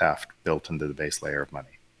hidden theft built into the base layer of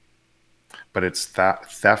money. But it's that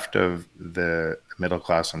theft of the middle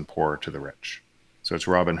class and poor to the rich. So it's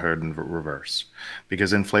Robin Hood in reverse.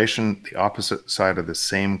 Because inflation, the opposite side of the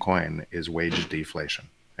same coin, is wage deflation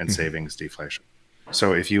and savings deflation.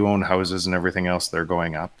 So if you own houses and everything else, they're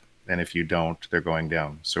going up. And if you don't, they're going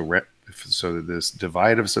down. So this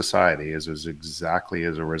divide of society is exactly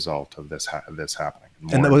as a result of this happening.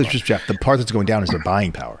 And that was just, Jeff, the part that's going down is their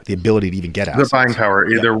buying power, the ability to even get assets. The buying power,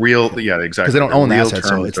 the real, exactly. Because they don't own the assets,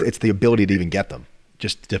 so it's the ability to even get them.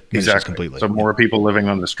 Just diminishes completely. So more people living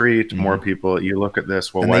on the street, more people, you look at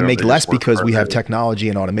this, well, and they make less because we have technology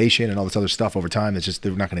and automation and all this other stuff over time. It's just,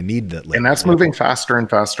 they're not going to need that labor. And that's moving faster and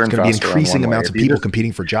faster and faster. It's going to be increasing amounts of people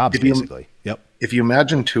competing for jobs, basically. If you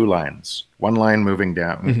imagine two lines, one line moving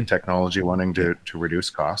down, technology wanting to reduce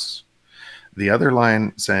costs, the other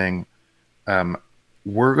line saying,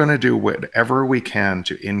 we're going to do whatever we can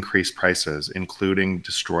to increase prices, including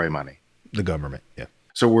destroy money. The government,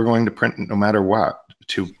 So we're going to print no matter what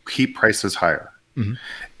to keep prices higher.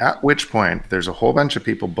 At which point, there's a whole bunch of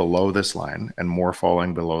people below this line and more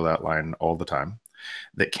falling below that line all the time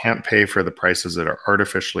that can't pay for the prices that are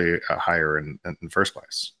artificially higher in the first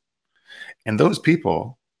place. And those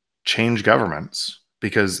people change governments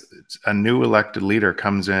because a new elected leader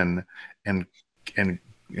comes in and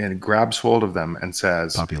grabs hold of them and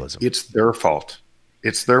says, populism. It's their fault.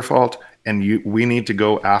 It's their fault. And we need to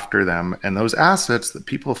go after them. And those assets that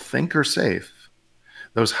people think are safe,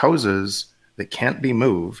 those houses that can't be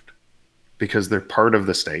moved because they're part of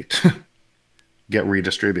the state, get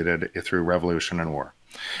redistributed through revolution and war.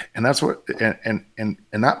 And that's what, and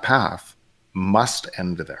that path must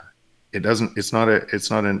end there. It doesn't, it's not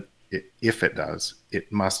an, if it does,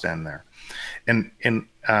 it must end there. And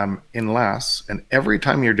unless, and every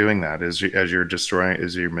time you're doing that, as you're destroying,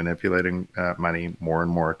 as you're manipulating money more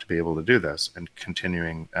and more to be able to do this and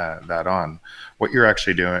continuing that on, what you're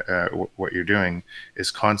actually doing, what you're doing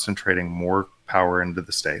is concentrating more power into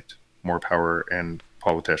the state, more power in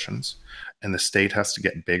politicians, and the state has to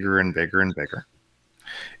get bigger and bigger and bigger.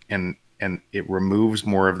 And it removes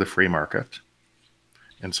more of the free market.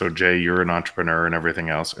 And so, Jay, you're an entrepreneur and everything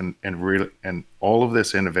else, and all of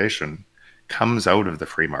this innovation comes out of the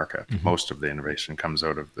free market. Most of the innovation comes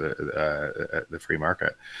out of the free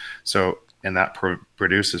market. So, and that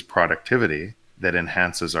produces productivity that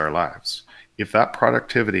enhances our lives. If that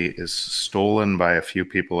productivity is stolen by a few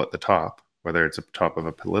people at the top, whether it's at the top of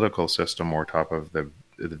a political system or top of the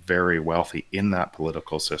very wealthy in that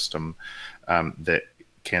political system, that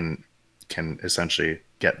can essentially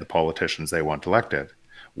get the politicians they want elected,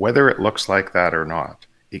 whether it looks like that or not,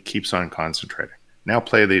 it keeps on concentrating. Now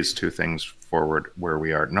play these two things forward where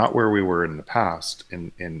we are, not where we were in the past,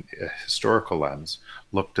 in a historical lens,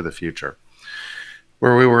 look to the future.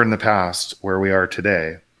 Where we were in the past, where we are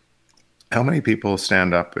today, how many people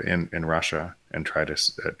stand up in Russia and try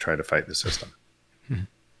to fight the system,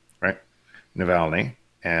 right? Navalny,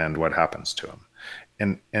 and what happens to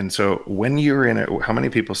him. And so when you're in it, how many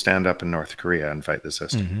people stand up in North Korea and fight the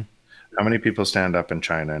system? How many people stand up in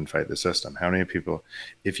China and fight the system? How many people,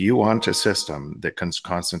 if you want a system that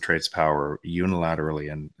concentrates power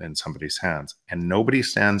unilaterally in somebody's hands, and nobody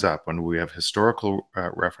stands up when we have historical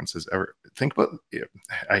references, think about,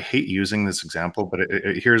 I hate using this example, but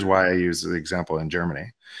here's why I use the example in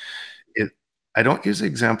Germany. I don't use the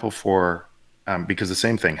example for, because the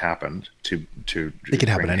same thing happened to it can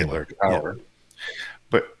happen anywhere. Power.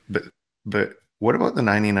 Yeah. But what about the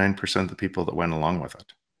 99% of the people that went along with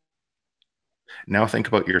it? Now think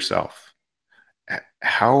about yourself.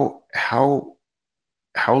 How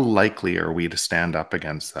likely are we to stand up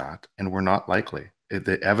against that? And we're not likely.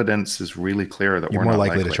 The evidence is really clear that we're more not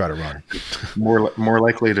likely to try to run. more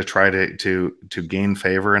likely to try to gain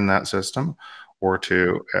favor in that system, or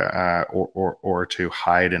to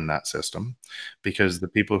hide in that system, because the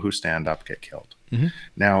people who stand up get killed.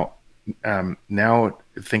 Now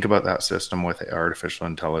think about that system with artificial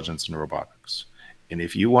intelligence and robotics. And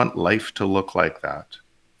if you want life to look like that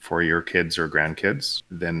for your kids or grandkids,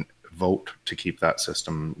 then vote to keep that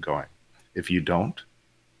system going. If you don't,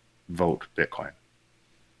 vote Bitcoin.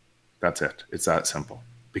 That's it. It's that simple.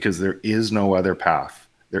 Because there is no other path.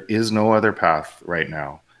 There is no other path right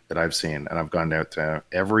now that I've seen. And I've gone out to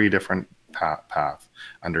every different path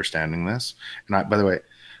understanding this. And by the way,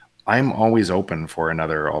 I'm always open for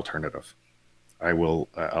another alternative.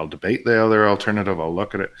 I'll debate the other alternative. I'll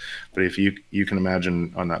look at it. But if you can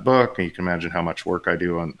imagine on that book, and you can imagine how much work I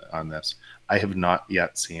do on this, I have not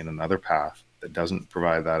yet seen another path that doesn't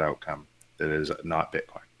provide that outcome, that is not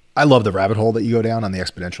Bitcoin. I love the rabbit hole that you go down on the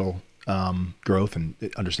exponential growth and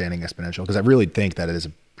understanding exponential, because I really think that it is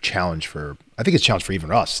a challenge for, I think it's a challenge for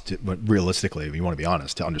even us, but realistically, if you want to be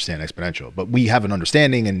honest, to understand exponential. But we have an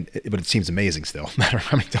understanding, but it seems amazing still, no matter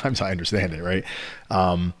how many times I understand it, right?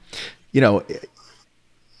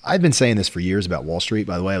 I've been saying this for years about Wall Street.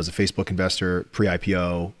 By the way, I was a Facebook investor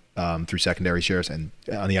pre-IPO through secondary shares. And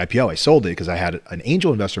on the IPO, I sold it because I had an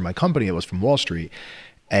angel investor in my company that was from Wall Street.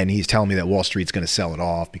 And he's telling me that Wall Street's going to sell it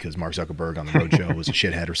off because Mark Zuckerberg on the roadshow was a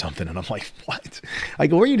shithead or something. And I'm like, what? I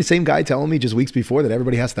go, were you the same guy telling me just weeks before that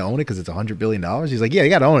everybody has to own it because it's $100 billion? He's like, yeah, you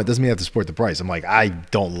got to own it. Doesn't mean you have to support the price. I'm like, I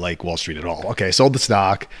don't like Wall Street at all. Okay, sold the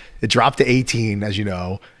stock. It dropped to 18, as you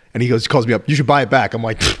know. And he calls me up, you should buy it back. I'm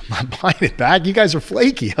like, I'm not buying it back. You guys are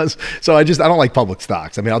flaky. So I don't like public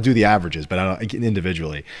stocks. I mean, I'll do the averages, but I don't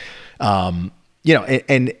individually. And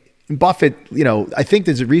Buffett, I think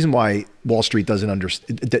there's a reason why Wall Street they don't understand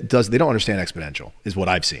exponential, is what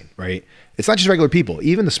I've seen, right? It's not just regular people.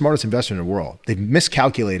 Even the smartest investor in the world, they've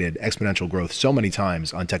miscalculated exponential growth so many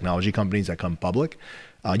times on technology companies that come public.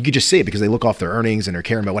 You could just see it because they look off their earnings and they're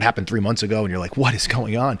caring about what happened 3 months ago. And you're like, what is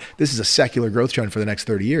going on? This is a secular growth trend for the next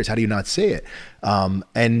 30 years. How do you not see it?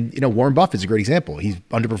 Warren Buffett's a great example. He's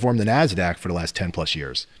underperformed the NASDAQ for the last 10 plus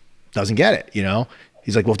years. Doesn't get it,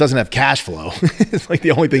 He's like, well, it doesn't have cash flow. It's like the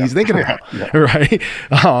only thing he's thinking about, right?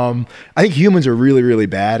 I think humans are really, really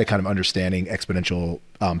bad at kind of understanding exponential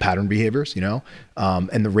pattern behaviors,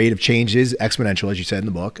 and the rate of change is exponential, as you said in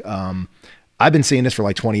the book. I've been seeing this for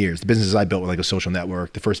like 20 years. The businesses I built were like a social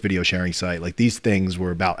network, the first video sharing site, like these things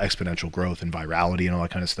were about exponential growth and virality and all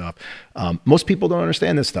that kind of stuff. Most people don't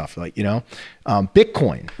understand this stuff.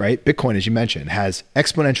 Bitcoin, right? Bitcoin, as you mentioned, has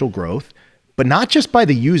exponential growth, but not just by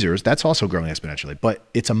the users. That's also growing exponentially, but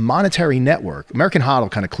it's a monetary network. American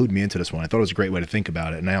HODL kind of clued me into this one. I thought it was a great way to think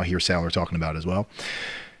about it. And now I hear Saylor talking about it as well.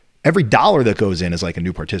 Every dollar that goes in is like a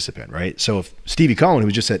new participant, right? So if Stevie Cohen, who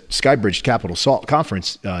was just at Skybridge Capital Salt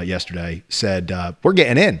Conference yesterday, said, we're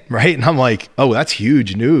getting in, right? And I'm like, oh, that's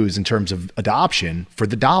huge news in terms of adoption for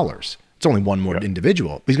the dollars. It's only one more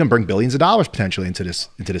individual, but he's going to bring billions of dollars potentially into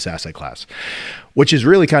this asset class, which is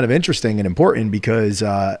really kind of interesting and important because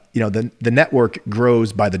the network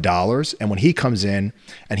grows by the dollars, and when he comes in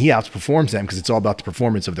and he outperforms them because it's all about the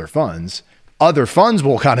performance of their funds, other funds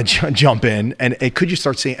will kind of jump in, and could you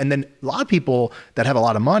start seeing? And then a lot of people that have a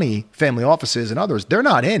lot of money, family offices and others, they're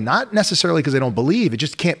not in, not necessarily because they don't believe, it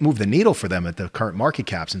just can't move the needle for them at the current market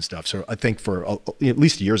caps and stuff. So I think for at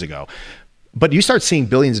least years ago. But you start seeing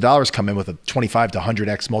billions of dollars come in with a 25 to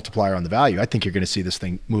 100x multiplier on the value. I think you're going to see this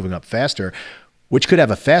thing moving up faster, which could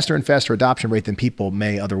have a faster and faster adoption rate than people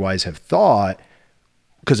may otherwise have thought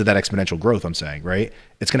because of that exponential growth, I'm saying, right?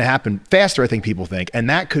 It's going to happen faster, I think people think. And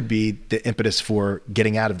that could be the impetus for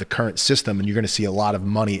getting out of the current system. And you're going to see a lot of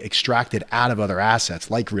money extracted out of other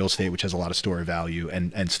assets like real estate, which has a lot of store value,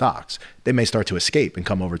 and stocks. They may start to escape and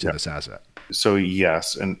come over to this asset. So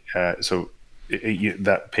yes. And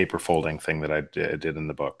that paper folding thing that I did in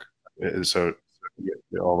the book. So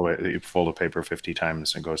all the way, you fold a paper 50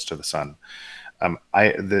 times and it goes to the sun.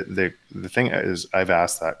 The thing is, I've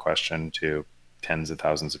asked that question to tens of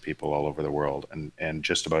thousands of people all over the world, and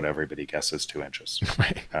just about everybody guesses 2 inches.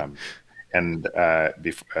 Right.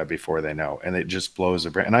 Before they know, and it just blows the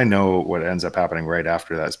brain. And I know what ends up happening right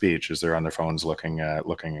after that speech is they're on their phones looking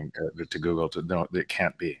to Google to know it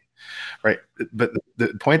can't be. Right. But the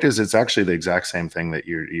point is, it's actually the exact same thing that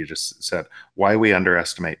you just said. Why we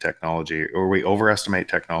underestimate technology, or we overestimate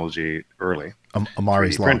technology early.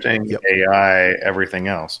 Amari's law. Printing, AI, everything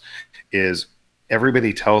else, is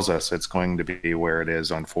everybody tells us it's going to be where it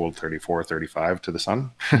is on fold 34, 35 to the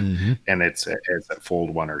sun. Mm-hmm. And it's at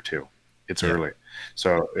fold 1 or 2. It's early.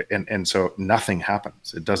 So, and so nothing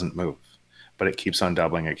happens. It doesn't move, but it keeps on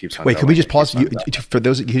doubling. It keeps on Wait, doubling, can we just pause? For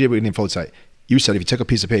those who didn't fold site, you said if you took a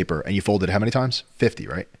piece of paper and you folded it how many times? 50,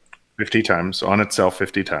 right? 50 times on itself,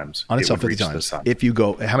 50 times. On itself 50 times. If you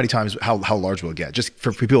go, how many times, how large will it get? Just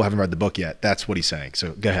for people who haven't read the book yet, that's what he's saying.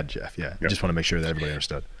 So go ahead, Jeff. Yeah. I just want to make sure that everybody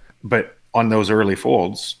understood. But on those early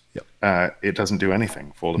folds, it doesn't do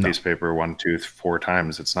anything. Fold a piece of paper 1, 2, 4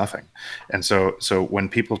 times, it's nothing. And so when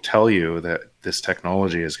people tell you that this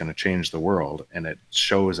technology is going to change the world, and it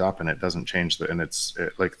shows up and it doesn't change and it's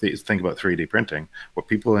like, think about 3D printing. What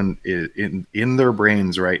people in their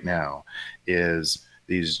brains right now is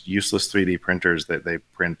these useless 3D printers that they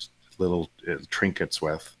print little trinkets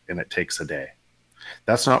with, and it takes a day.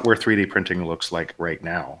 That's not where 3D printing looks like right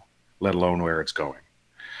now, let alone where it's going.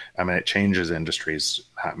 I mean, it changes industries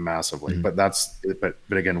massively, but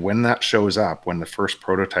again, when that shows up, when the first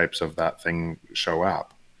prototypes of that thing show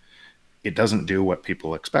up, it doesn't do what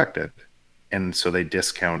people expected. And so they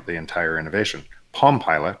discount the entire innovation. Palm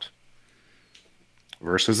Pilot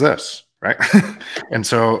versus this, right? and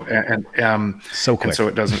so So quick. and so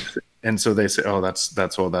it doesn't. And so they say, oh,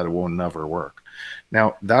 that's all, that it won't never work.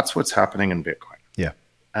 Now that's what's happening in Bitcoin. Yeah.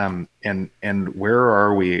 And where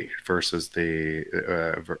are we versus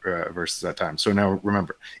versus that time? So now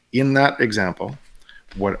remember, in that example,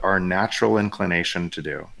 what our natural inclination to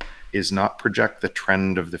do is not project the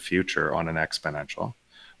trend of the future on an exponential.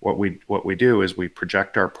 What we do is we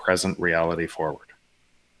project our present reality forward.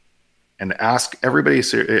 And ask everybody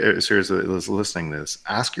seriously listening to this,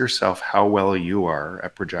 ask yourself how well you are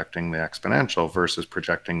at projecting the exponential versus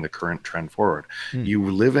projecting the current trend forward.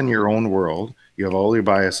 You live in your own world. You have all your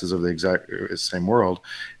biases of the exact same world,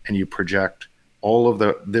 and you project all of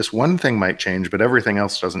this one thing might change, but everything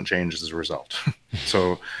else doesn't change as a result.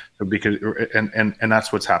 so because, and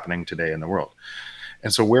that's what's happening today in the world.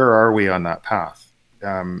 And so where are we on that path?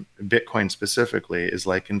 Bitcoin specifically is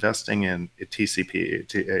like investing in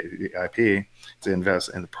TCP/IP to invest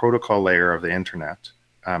in the protocol layer of the internet.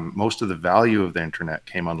 Most of the value of the internet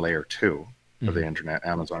came on layer 2 of the internet,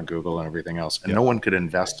 Amazon, Google, and everything else. And no one could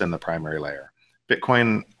invest in the primary layer.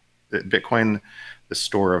 Bitcoin, the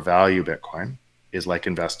store of value Bitcoin is like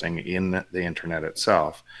investing in the internet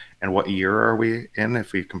itself. And what year are we in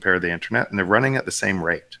if we compare the internet? And they're running at the same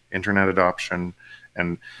rate, internet adoption,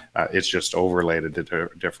 and it's just overlaid at a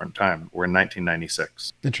different time. We're in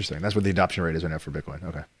 1996. Interesting. That's what the adoption rate is right now for Bitcoin.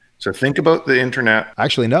 Okay. So think about the internet.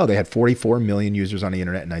 Actually, no, they had 44 million users on the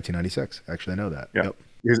internet in 1996. Actually, I know that. Yeah, yep.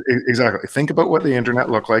 Exactly. Think about what the internet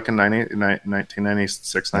looked like in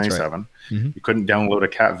 1996, 97. Right. You couldn't download a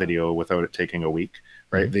cat video without it taking a week,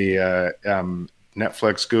 right? The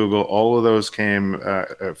Netflix, Google, all of those came,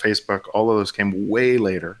 Facebook, all of those came way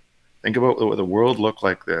later. Think about what the world looked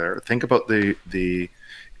like there. Think about the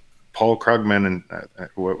Paul Krugman in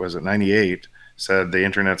what was it, 98, said the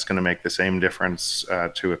internet's going to make the same difference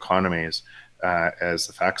to economies as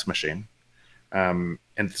the fax machine.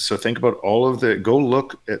 And so think about all of the go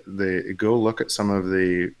look at some of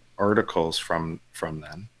the articles from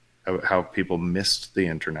then, how people missed the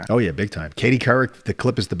internet. Oh yeah, big time. Katie Couric, the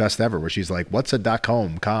clip is the best ever, where she's like, "What's a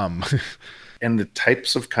 .com?" And the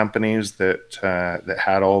types of companies that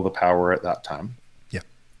had all the power at that time,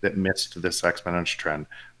 that missed this exponential trend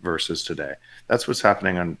versus today. That's what's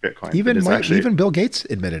happening on Bitcoin. Even Bill Gates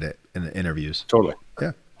admitted it in the interviews. Totally.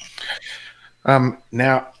 Yeah.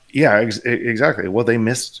 Now, yeah, exactly. Well,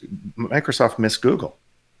 Microsoft missed Google.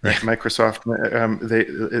 Right? Microsoft,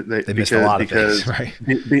 they missed a lot of things, right?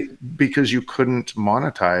 Because you couldn't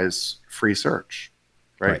monetize free search,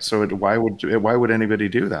 right? So why would anybody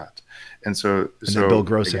do that? And so then Bill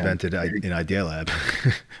Gross invented in Idea Lab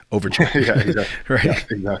Overture. Yeah, exactly. Right.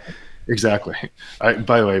 Yeah, exactly.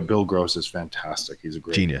 By the way, Bill Gross is fantastic. He's a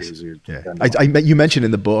great genius. You mentioned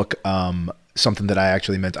in the book something that I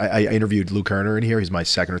actually meant. I interviewed Lou Kerner in here. He's my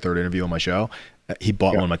second or third interview on my show. He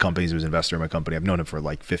bought one of my companies. He was an investor in my company. I've known him for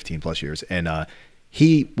like 15 plus years. And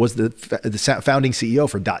he was the founding CEO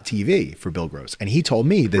for .tv for Bill Gross. And he told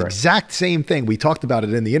me the exact same thing. We talked about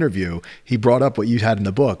it in the interview. He brought up what you had in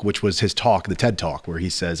the book, which was his talk, the TED Talk, where he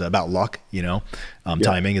says about luck,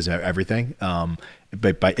 timing is everything. And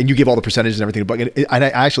you give all the percentages and everything. And I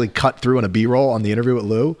actually cut through on a B-roll on the interview with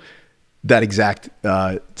Lou that exact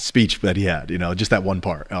speech that he had, just that one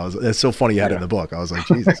part. It's so funny you had it in the book. I was like,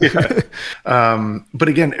 Jesus. But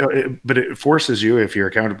again, but it forces you, if you're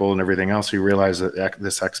accountable and everything else, you realize that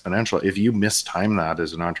this exponential, if you mistime that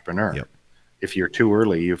as an entrepreneur, if you're too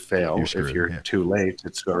early, you fail. If you're too late,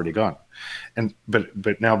 it's already gone.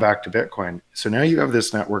 But now back to Bitcoin. So now you have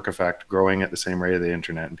this network effect growing at the same rate of the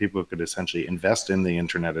internet, and people could essentially invest in the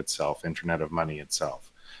internet itself, internet of money itself.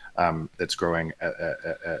 That's growing at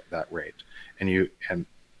that rate, and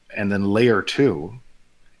then layer 2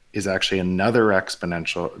 is actually another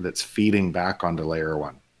exponential that's feeding back onto layer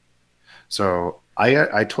 1. So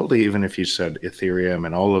I totally, even if you said Ethereum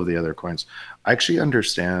and all of the other coins, I actually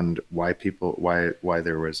understand why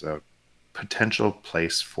there was a potential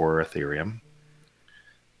place for Ethereum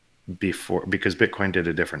because Bitcoin did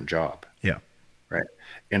a different job. Yeah. Right.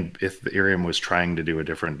 And if Ethereum was trying to do a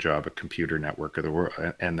different job, a computer network of the world,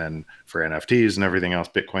 and then for NFTs and everything else,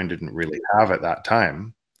 Bitcoin didn't really have at that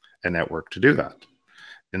time a network to do that.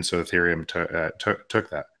 And so Ethereum took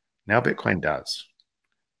that. Now Bitcoin does,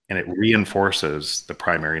 and it reinforces the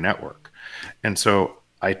primary network. And so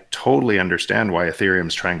I totally understand why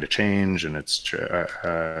Ethereum's trying to change, and it's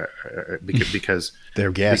because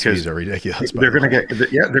their gas fees are ridiculous. They're going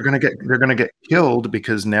to get killed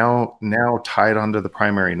because now tied onto the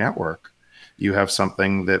primary network, you have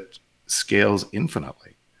something that scales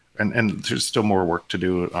infinitely. And there's still more work to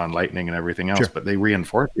do on Lightning and everything else, Sure. but they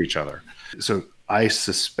reinforce each other. So I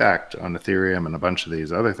suspect on Ethereum and a bunch of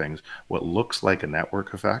these other things, what looks like a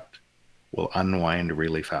network effect will unwind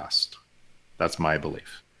really fast. That's my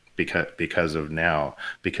belief because unless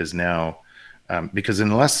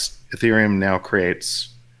Ethereum now creates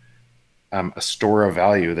a store of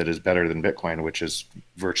value that is better than Bitcoin, which is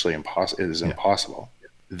virtually impossible,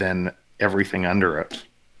 then everything under it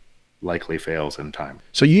likely fails in time.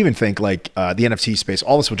 So you even think like the NFT space,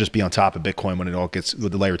 all this will just be on top of Bitcoin when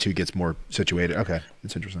the layer 2 gets more situated. Okay,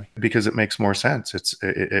 that's interesting. Because it makes more sense. It's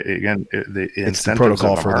the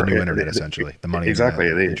protocol for the new internet, essentially. The money. Exactly.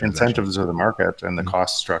 The incentives of the market and the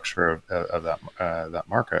cost structure of that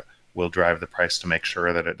market will drive the price to make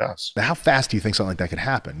sure that it does. But how fast do you think something like that could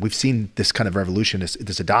happen? We've seen this kind of revolution,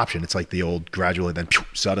 this adoption. It's like the old gradually, then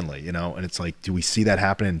suddenly, and it's like, do we see that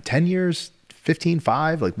happen in 10 years? 15,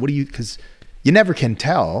 5? Like, what do you, because you never can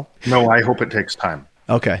tell. No, I hope it takes time.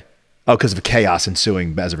 Okay. Oh, because of chaos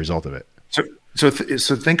ensuing as a result of it. So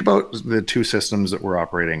think about the two systems that we're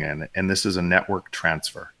operating in, and this is a network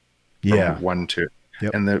transfer. Yeah. From one to,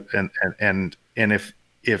 yep. and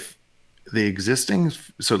if the existing,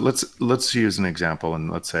 so let's use an example,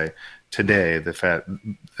 and let's say today the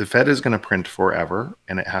Fed is going to print forever,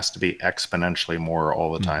 and it has to be exponentially more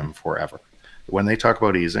all the time forever. When they talk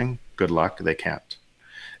about easing, good luck, they can't.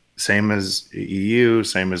 Same as EU,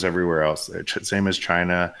 same as everywhere else, same as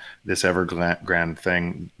China, this Evergrande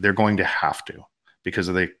thing, they're going to have to, because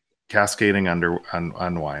of the cascading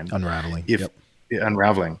unraveling. Unraveling.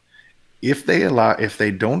 If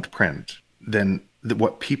they don't print, then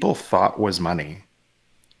what people thought was money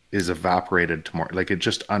is evaporated tomorrow. Like it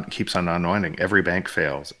just keeps on unwinding. Every bank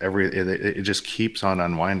fails. It just keeps on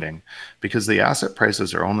unwinding, because the asset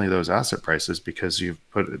prices are only those asset prices because you've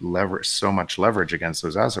put so much leverage against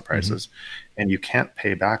those asset prices, and you can't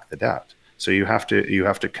pay back the debt. So you have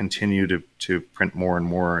to continue to print more and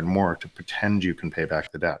more and more to pretend you can pay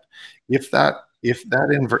back the debt. If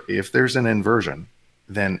there's an inversion,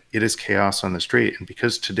 then it is chaos on the street. And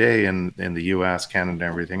because today in the US, Canada, and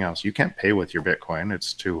everything else, you can't pay with your Bitcoin.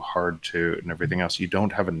 It's too hard to, and everything else. You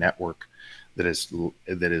don't have a network that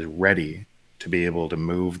is ready to be able to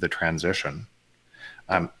move the transition.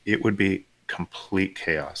 It would be complete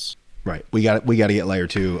chaos. Right. We got to get layer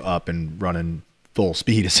 2 up and running full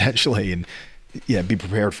speed, essentially, and be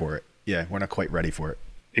prepared for it. Yeah, we're not quite ready for it.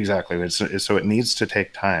 Exactly. So it needs to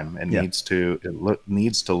take time, and needs to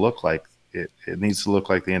look like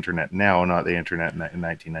the internet now, not the internet in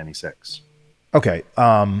 1996. Okay.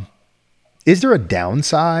 Is there a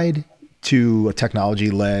downside to a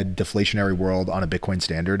technology-led deflationary world on a Bitcoin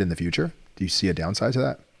standard in the future? Do you see a downside to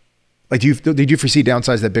that? Like, did you foresee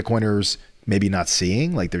downsides that Bitcoiners maybe not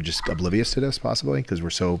seeing? Like they're just oblivious to this, possibly because we're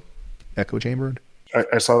so echo chambered?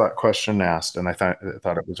 I saw that question asked, and I thought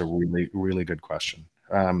it was a really, really good question.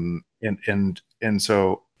 And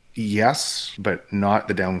so, yes, but not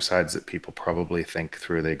the downsides that people probably think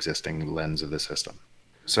through the existing lens of the system.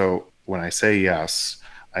 So when I say yes,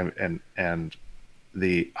 and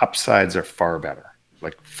the upsides are far better,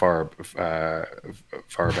 like far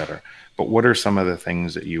better. But what are some of the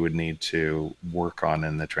things that you would need to work on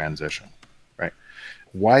in the transition, right?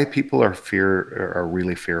 Why people are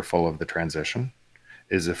really fearful of the transition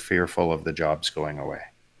is fearful of the jobs going away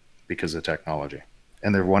because of technology,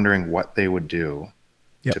 and they're wondering what they would do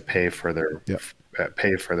to pay for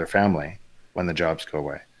their family when the jobs go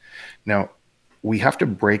away. Now, we have to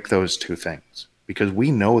break those two things, because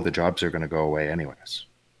we know the jobs are going to go away anyways.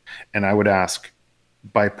 And I would ask,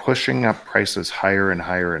 by pushing up prices higher and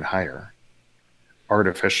higher and higher,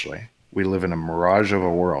 artificially, we live in a mirage of a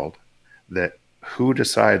world that who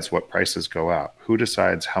decides what prices go up? Who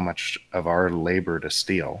decides how much of our labor to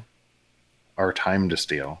steal, our time to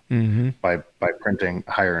steal, by printing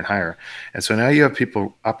higher and higher? And so now you have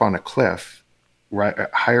people up on a cliff, right,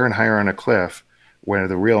 higher and higher on a cliff, where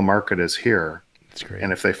the real market is here. That's great.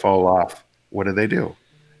 And if they fall off, what do?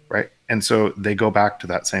 Right? And so they go back to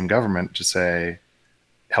that same government to say,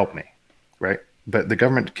 help me, right? But the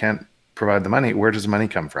government can't provide the money. Where does the money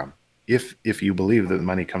come from? If you believe that the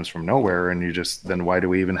money comes from nowhere, and then why do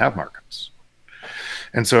we even have markets?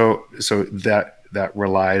 And so that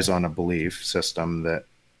relies on a belief system that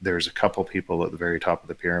there's a couple people at the very top of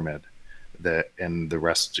the pyramid, and the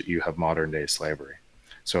rest you have modern day slavery.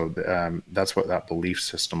 So that's what that belief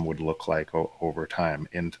system would look like over time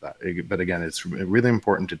into that. But again, it's really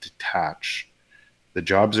important to detach. The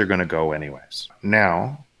jobs are going to go anyways.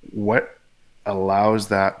 Now, what allows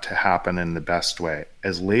that to happen in the best way?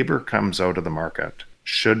 As labor comes out of the market,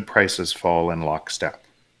 should prices fall in lockstep?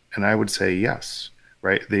 And I would say yes,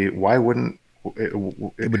 right? Why wouldn't it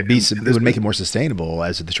would make it more sustainable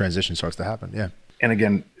as the transition starts to happen. Yeah. And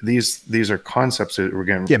again, these are concepts that we're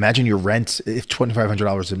getting. Yeah, imagine your rent, if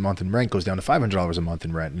 $2,500 a month in rent goes down to $500 a month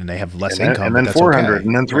in rent, and they have less income, and then 400,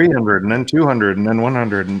 and then 300, and then 200, and then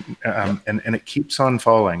 100, and it keeps on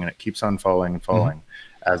falling, and it keeps on falling and falling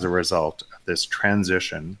as a result of this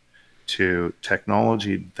transition to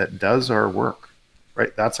technology that does our work,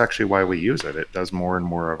 right? That's actually why we use it. It does more and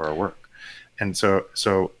more of our work. And so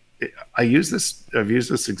I've used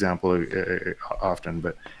this example often,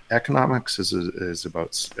 but economics is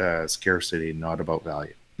about scarcity, not about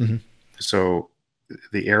value. So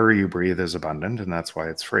the air you breathe is abundant, and that's why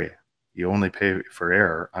it's free. You only pay for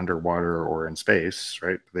air underwater or in space,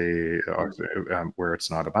 right? Where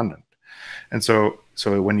it's not abundant. And so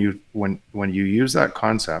when you use that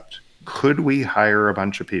concept, could we hire a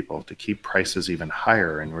bunch of people to keep prices even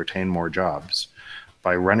higher and retain more jobs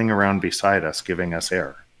by running around beside us, giving us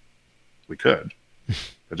air? We could.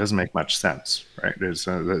 It doesn't make much sense, right?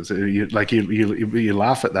 You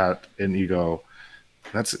laugh at that and you go,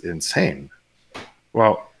 that's insane.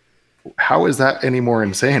 Well, how is that any more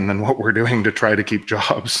insane than what we're doing to try to keep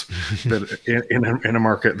jobs that in a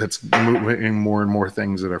market that's moving more and more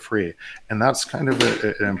things that are free? And that's kind of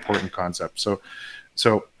an important concept. So,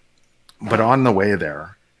 but on the way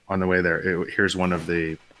there, here's one of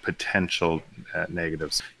the potential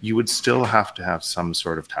negatives. You would still have to have some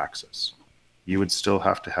sort of taxes. You would still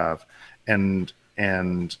have to have, and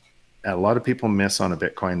a lot of people miss on a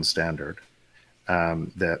Bitcoin standard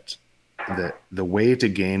that the way to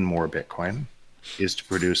gain more Bitcoin is to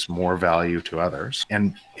produce more value to others.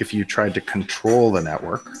 And if you tried to control the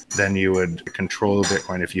network, then you would control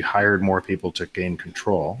Bitcoin. If you hired more people to gain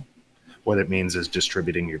control, what it means is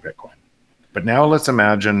distributing your Bitcoin. But now let's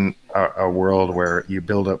imagine a world where you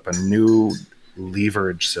build up a new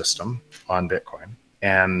leverage system on Bitcoin,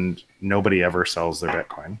 and nobody ever sells their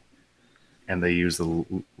Bitcoin, and they use the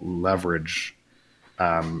leverage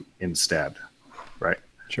instead, right?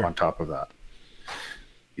 Sure. On top of that,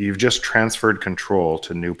 you've just transferred control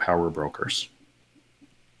to new power brokers,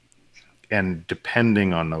 and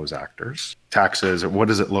depending on those actors, taxes, what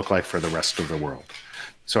does it look like for the rest of the world?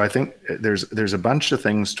 So I think there's a bunch of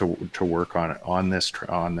things to work on this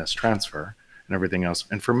transfer and everything else.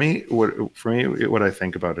 And for me, what I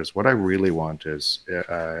think about is what I really want is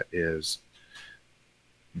what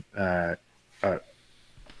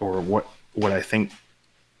I think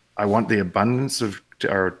I want the abundance of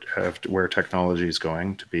where technology is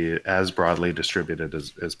going to be as broadly distributed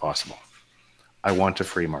as possible. I want a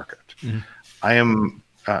free market. I am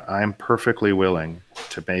perfectly willing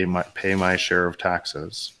to pay my share of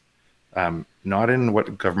taxes, not in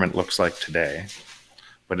what government looks like today,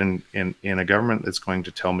 but in a government that's going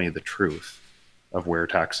to tell me the truth of where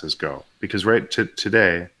taxes go. Because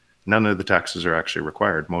today, none of the taxes are actually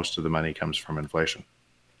required. Most of the money comes from inflation.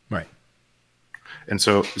 Right. And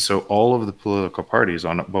so all of the political parties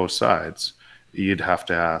on both sides, you'd have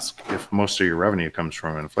to ask, if most of your revenue comes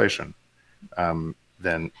from inflation,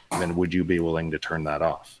 then would you be willing to turn that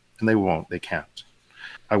off? And they won't. They can't.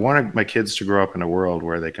 I want my kids to grow up in a world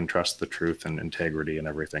where they can trust the truth and integrity and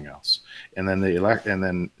everything else. And then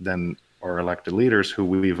then our elected leaders who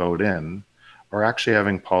we vote in are actually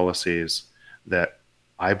having policies that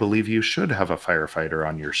I believe you should have a firefighter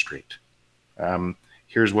on your street.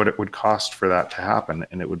 Here's what it would cost for that to happen,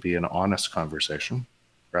 and it would be an honest conversation.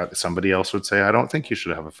 Right? Somebody else would say, I don't think you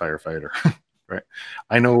should have a firefighter. Right?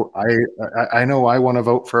 I know I want to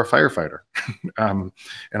vote for a firefighter, and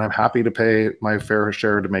I'm happy to pay my fair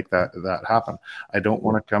share to make that happen. I don't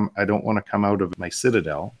want to come out of my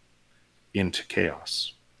citadel into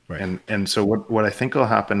chaos. Right. And so what I think will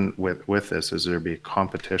happen with this is there'll be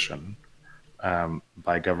competition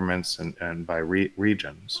by governments and by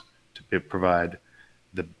regions to provide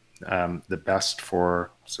the best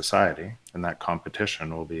for society, and that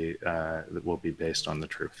competition will be based on the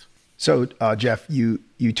truth. So, Jeff, you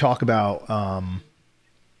talk about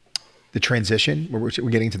the transition where we're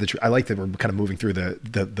getting to the. I like that we're kind of moving through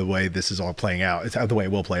the way this is all playing out. It's the way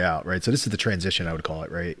it will play out, right? So this is the transition, I would call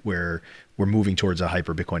it, right? Where we're moving towards a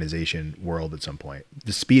hyper Bitcoinization world at some point.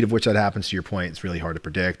 The speed of which that happens, to your point, it's really hard to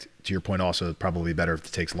predict. To your point, also probably better if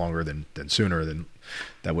it takes longer than sooner. Then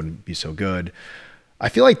that wouldn't be so good. I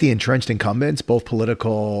feel like the entrenched incumbents, both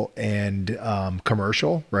political and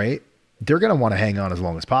commercial, right? They're going to want to hang on as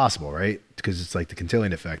long as possible, right? Because it's like the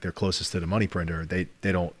Cantillon effect. They're closest to the money printer. They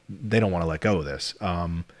don't want to let go of this.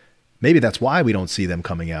 Maybe that's why we don't see them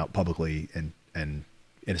coming out publicly and in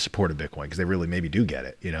support of Bitcoin, because they really maybe do get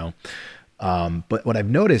it, you know? But what I've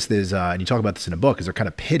noticed is, and you talk about this in a book, is they're kind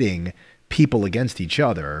of pitting people against each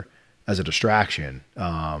other as a distraction.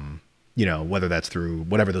 you know, whether that's through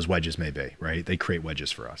whatever those wedges may be, right? They create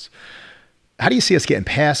wedges for us. How do you see us getting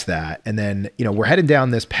past that? And then, you know, we're headed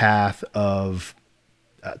down this path of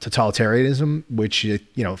totalitarianism, which, you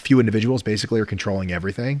know, few individuals basically are controlling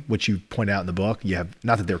everything, which you point out in the book. You have,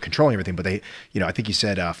 not that they're controlling everything, but they, you know, I think you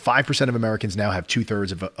said 5% of Americans now have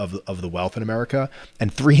 2/3 of the wealth in America,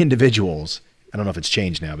 and 3 individuals, I don't know if it's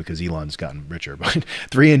changed now because Elon's gotten richer, but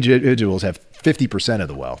 3 individuals have 50% of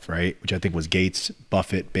the wealth, right? Which I think was Gates,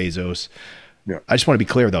 Buffett, Bezos. Yeah. I just want to be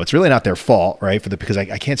clear though, it's really not their fault, right? Because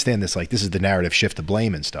I can't stand this, like, this is the narrative shift to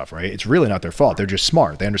blame and stuff, right? It's really not their fault. They're just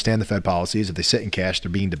smart. They understand the Fed policies. If they sit in cash,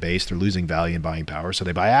 they're being debased, they're losing value and buying power. So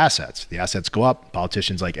they buy assets. The assets go up.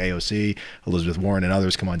 Politicians like AOC, Elizabeth Warren, and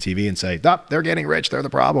others come on TV and say, oh, they're getting rich, they're the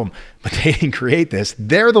problem. But they didn't create this.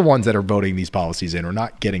 They're the ones that are voting these policies in or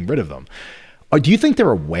not getting rid of them. Do you think they're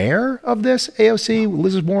aware of this, AOC,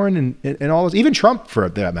 Elizabeth Warren, and all this? Even Trump, for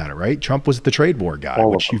that matter, right? Trump was the trade war guy,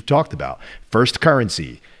 which you've talked about. First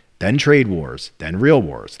currency, then trade wars, then real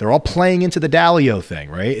wars. They're all playing into the Dalio thing,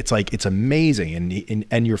 right? It's like, it's amazing.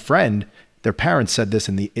 And your friend, their parents said this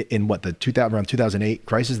in what, around 2008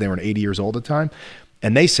 crisis. They were 80 years old at the time.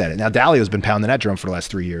 And they said it. Now, Dalio's been pounding that drum for the last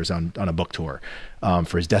 3 years on a book tour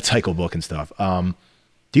for his debt cycle book and stuff.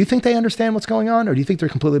 Do you think they understand what's going on, or do you think they're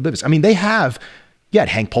completely oblivious? I mean, they have,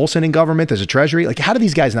 Hank Paulson in government. There's a treasury. Like, how do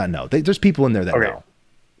these guys not know? There's people in there that know.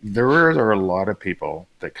 There are a lot of people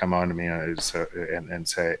that come on to me and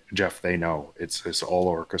say, Jeff, they know it's all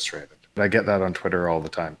orchestrated. I get that on Twitter all the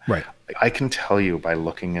time. Right. I can tell you by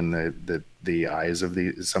looking in the eyes of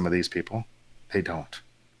some of these people, they don't.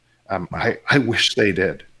 I wish they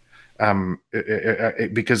did.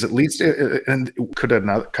 Because at least, and could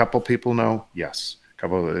a couple people know? Yes.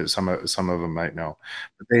 Some of them might know,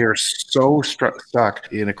 but they are so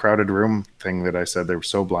stuck in a crowded room thing that I said they were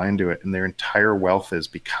so blind to it, and their entire wealth is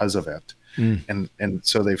because of it. And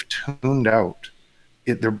so they've tuned out.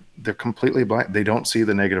 They're completely blind. They don't see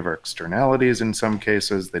the negative externalities in some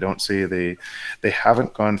cases. They don't see they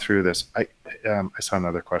haven't gone through this. I saw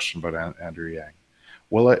another question about Andrew Yang.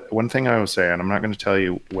 Well, one thing I will say, and I'm not going to tell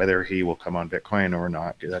you whether he will come on Bitcoin or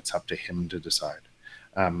not. That's up to him to decide.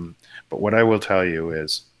 But what I will tell you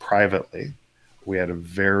is privately, we had a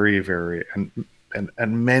very, very,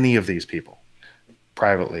 and many of these people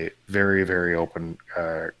privately, very, very open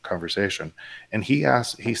conversation. And he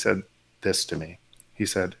said this to me. He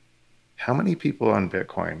said, how many people on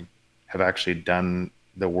Bitcoin have actually done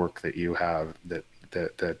the work that you have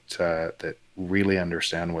that really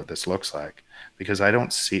understand what this looks like? Because I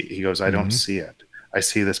don't see, he goes, I don't see it. I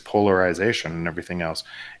see this polarization and everything else.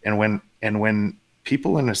 And when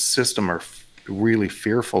people in a system are really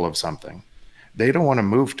fearful of something, they don't want to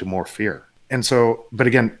move to more fear. And so, but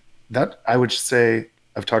again, that I would say,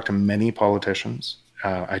 I've talked to many politicians.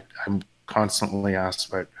 I'm constantly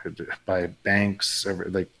asked by banks,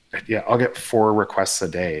 I'll get 4 requests a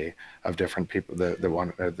day of different people that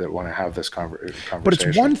want to have this conversation. But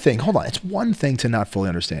it's one thing, hold on, it's one thing to not fully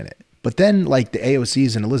understand it. But then, like, the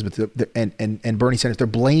AOCs and Elizabeth and Bernie Sanders, they're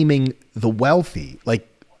blaming the wealthy. Like,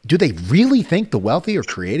 do they really think the wealthy are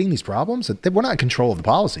creating these problems? We're not in control of the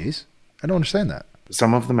policies. I don't understand that.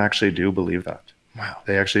 Some of them actually do believe that. Wow.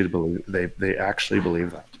 They actually believe they actually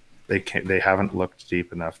believe that. They haven't looked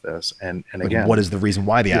deep enough this. And again, what is the reason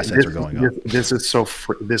why the assets are going up? This is so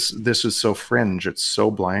this is so fringe. It's so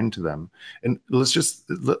blind to them. And let's just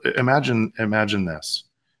imagine this.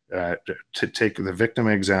 To take the victim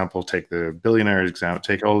example, take the billionaire example,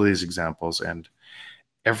 take all of these examples, and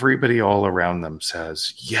everybody all around them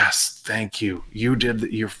says, yes, thank you.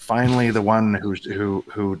 You're finally the one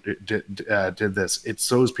who did this. It's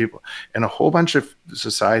those people. And a whole bunch of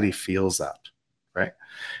society feels that, right?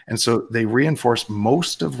 And so they reinforce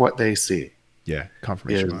most of what they see. Yeah,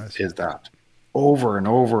 confirmation is that over and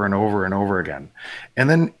over and over and over again. And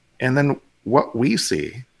then what we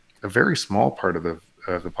see, a very small part of the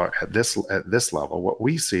at this level, what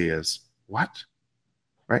we see is what?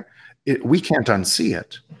 Right? We can't unsee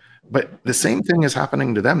it, but the same thing is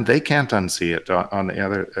happening to them. They can't unsee it on the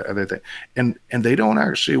other thing, and they don't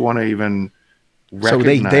actually want to even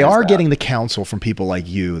recognize. So they are getting the counsel from people like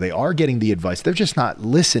you. They are getting the advice. They're just not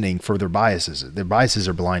listening for their biases. Their biases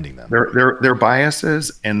are blinding them. Their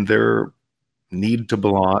biases and their need to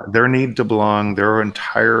belong. Their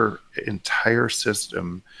entire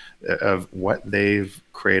system of what they've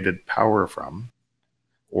created power from,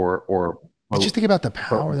 or. But just think about the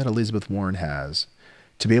power that Elizabeth Warren has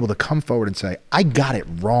to be able to come forward and say, I got it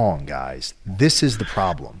wrong, guys. This is the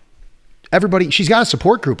problem. Everybody, she's got a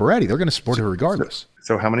support group already. They're going to support her regardless.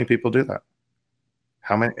 So how many people do that?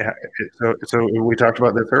 How many? So we talked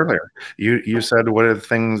about this earlier. You said what are the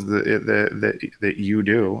things that you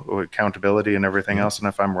do, accountability and everything else. And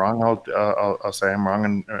if I'm wrong, I'll say I'm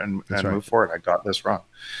wrong and right. move forward. I got this wrong.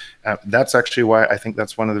 That's actually why I think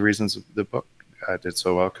that's one of the reasons the book did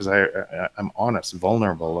so well, because I'm honest,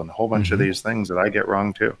 vulnerable, and a whole bunch of these things that I get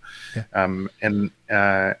wrong too.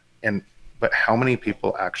 Yeah. But how many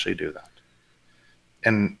people actually do that?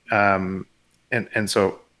 And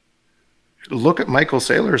so look at Michael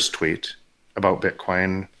Saylor's tweet about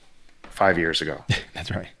Bitcoin 5 years ago. That's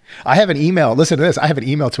right. I have an email. Listen to this. I have an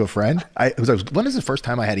email to a friend. When is the first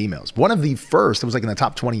time I had emails? One of the first, it was like in the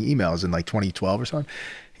top 20 emails in like 2012 or something.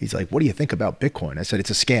 He's like, what do you think about Bitcoin? I said, it's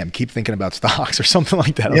a scam. Keep thinking about stocks or something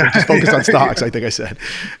like that. I was like, just focus on stocks, I think I said.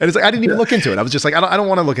 And it's like, I didn't even look into it. I was just like, I don't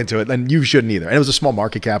want to look into it. And you shouldn't either. And it was a small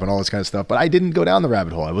market cap and all this kind of stuff. But I didn't go down the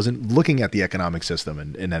rabbit hole. I wasn't looking at the economic system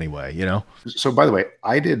in any way, you know? So by the way,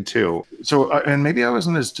 I did too. So, and maybe I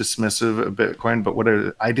wasn't as dismissive of Bitcoin,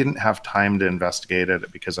 but I didn't have time to investigate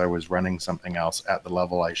it because I was running something else at the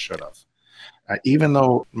level I should have. Even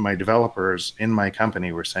though my developers in my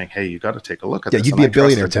company were saying, hey, you got to take a look at this. Yeah, you'd be a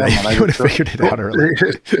billionaire today. You would have figured it out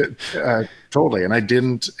earlier. Totally. And I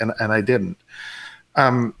didn't. And I didn't.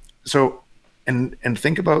 So, and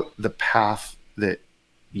think about the path that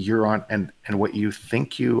you're on and what you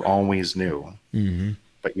think you always knew,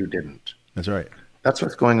 but you didn't. That's right. That's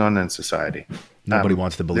what's going on in society. Nobody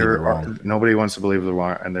wants to believe they're wrong. Nobody wants to believe they're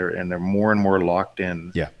wrong. And they're more and more locked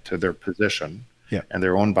in to their position. Yeah. And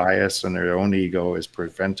their own bias and their own ego is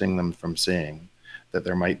preventing them from seeing that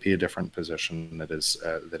there might be a different position that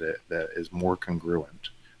is more congruent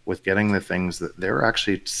with getting the things that they're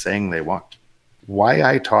actually saying they want. Why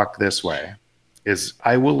I talk this way is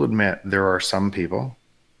I will admit there are some people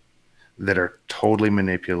that are totally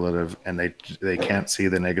manipulative and they can't see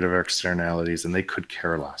the negative externalities and they could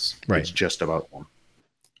care less. Right. It's just about them.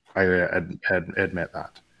 I admit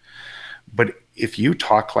that. But if you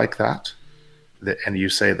talk like that, and you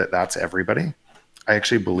say that that's everybody, I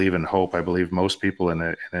actually believe in hope. I believe most people in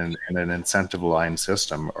an incentive line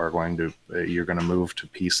system you're going to move to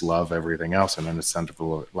peace, love, everything else in an incentive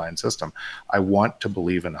line system. I want to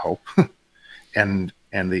believe in hope, and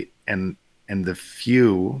the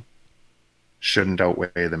few shouldn't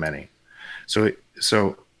outweigh the many. So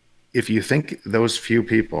if you think those few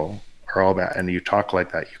people are all bad and you talk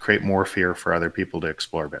like that, you create more fear for other people to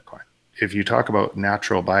explore Bitcoin. If you talk about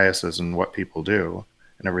natural biases and what people do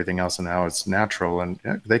and everything else and how it's natural, and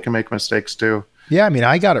they can make mistakes too. Yeah, I mean,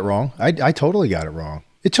 I got it wrong. I totally got it wrong.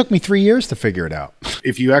 It took me 3 years to figure it out.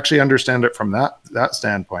 If you actually understand it from that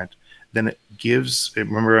standpoint, then it gives,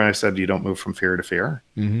 remember I said you don't move from fear to fear?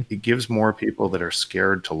 It gives more people that are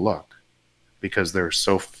scared to look because they're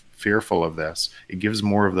so fearful of this. It gives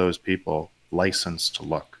more of those people license to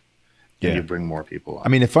look. Yeah. You bring more people on. I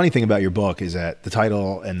mean, the funny thing about your book is that the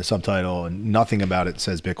title and the subtitle and nothing about it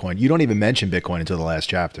says Bitcoin. You don't even mention Bitcoin until the last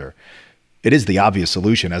chapter. It is the obvious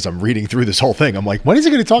solution. As I'm reading through this whole thing, I'm like, when is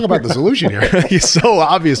he going to talk about the solution here? It's so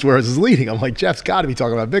obvious where this is leading. I'm like, Jeff's got to be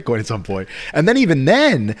talking about Bitcoin at some point. And then even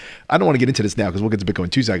then, I don't want to get into this now because we'll get to Bitcoin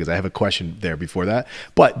in 2 seconds. I have a question there before that.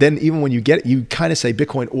 But then even when you get it, you kind of say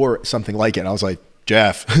Bitcoin or something like it. And I was like,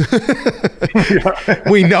 Jeff,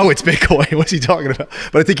 we know it's Bitcoin. What's he talking about?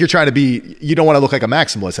 But I think you're trying to you don't want to look like a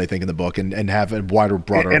maximalist, I think, in the book and have a wider,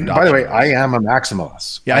 broader and by the way, I am a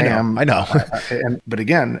maximalist. Yeah, I know. But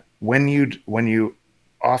again, when you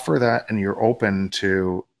offer that and you're open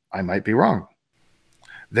to, I might be wrong,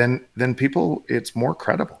 then people, it's more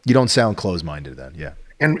credible. You don't sound closed-minded then. Yeah.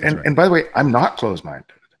 And by the way, I'm not closed-minded.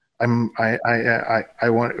 I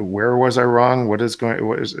want, where was I wrong?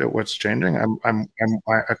 What's changing? I'm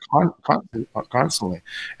constantly.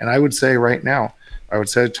 And I would say right now, I would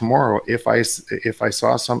say tomorrow, if I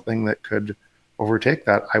saw something that could overtake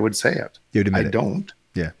that, I would say it. You'd admit I don't.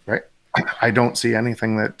 Yeah. Right. I don't see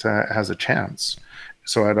anything that has a chance.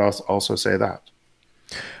 So I'd also say that.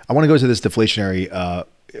 I want to go to this deflationary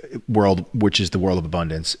world, which is the world of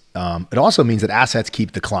abundance. It also means that assets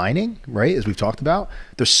keep declining, right? As we've talked about,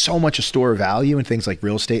 there's so much a store of value in things like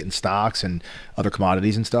real estate and stocks and other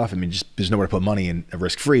commodities and stuff. I mean, just there's nowhere to put money in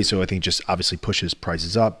risk-free. So I think just obviously pushes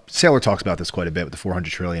prices up. Saylor talks about this quite a bit with the 400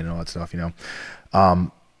 trillion and all that stuff,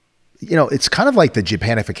 it's kind of like the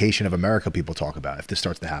Japanification of America people talk about. If this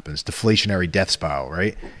starts to happen, it's deflationary death spiral,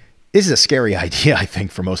 right? This is a scary idea, I think,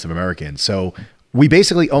 for most of Americans. So we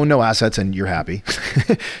basically own no assets and you're happy.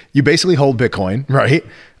 You basically hold Bitcoin, right?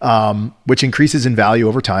 Which increases in value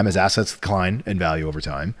over time as assets decline in value over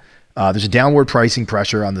time. There's a downward pricing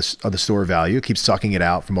pressure on the store value. It keeps sucking it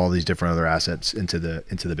out from all these different other assets into the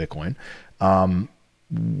Bitcoin.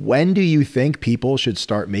 When do you think people should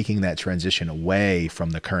start making that transition away from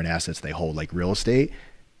the current assets they hold, like real estate?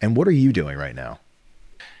 And what are you doing right now?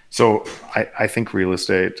 So I think real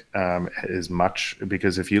estate is much,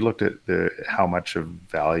 because if you looked at how much of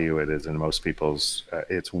value it is in most people's,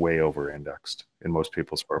 it's way over indexed in most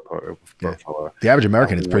people's portfolio. Yeah. The average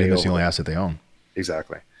American, it's pretty much the only over. asset they own.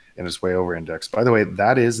 Exactly. And it's way over indexed. By the way,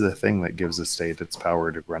 that is the thing that gives the state its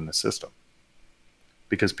power to run the system.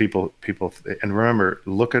 Because people, and remember,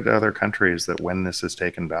 look at other countries that when this is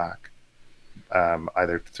taken back,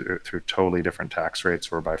 either through totally different tax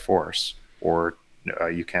rates or by force, or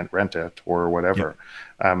you can't rent it or whatever.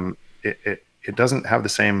 Yeah. It doesn't have the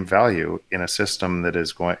same value in a system that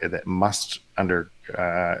is it must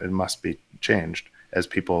be changed, as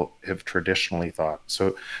people have traditionally thought.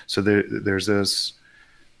 So there's this.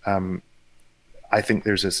 I think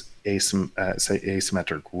there's this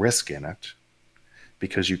asymmetric risk in it,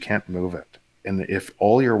 because you can't move it. And if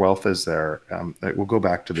all your wealth is there, we'll go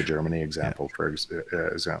back to the Germany example, for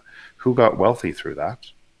example. Who got wealthy through that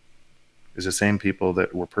is the same people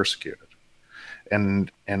that were persecuted. And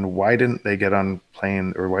why didn't they get on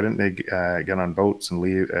plane, or why didn't they get on boats and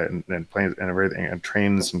leave and planes and everything and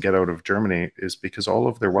trains and get out of Germany? Is because all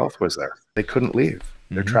of their wealth was there. They couldn't leave.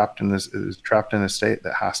 Mm-hmm. They're trapped in a state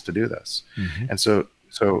that has to do this. Mm-hmm. And so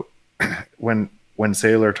when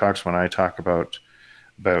Saylor talks, when I talk about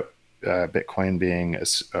Bitcoin being a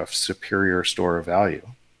superior store of value,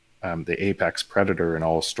 the apex predator in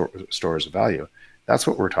all stores of value, that's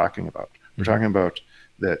what we're talking about. We're talking about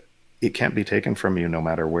that it can't be taken from you no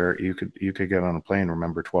matter where. You could get on a plane,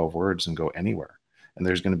 remember 12 words, and go anywhere. And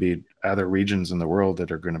there's going to be other regions in the world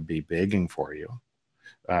that are going to be begging for you,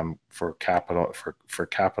 for capital, for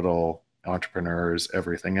capital, entrepreneurs,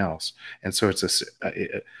 everything else. And so it's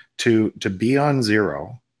to be on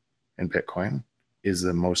zero in Bitcoin is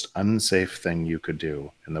the most unsafe thing you could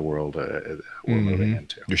do in the world we're moving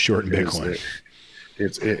into. You're short in Bitcoin.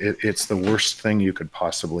 It's the worst thing you could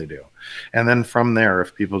possibly do. And then from there,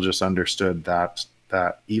 if people just understood that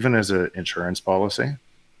even as an insurance policy,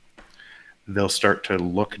 they'll start to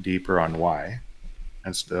look deeper on why,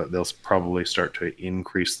 and so they'll probably start to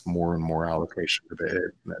increase more and more allocation to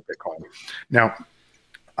Bitcoin. Now,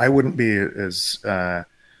 I wouldn't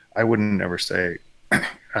ever say,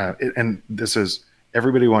 and this is,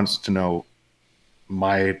 everybody wants to know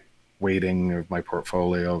my weighting of my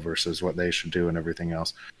portfolio versus what they should do and everything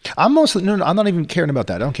else. I'm not even caring about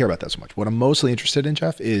that. I don't care about that so much. What I'm mostly interested in,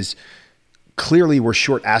 Jeff, is clearly we're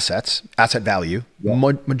short asset value.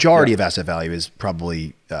 Yeah. Majority of asset value is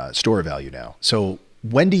probably store value now. So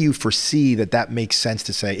when do you foresee that makes sense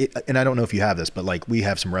to say, and I don't know if you have this, but like we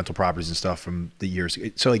have some rental properties and stuff from the years.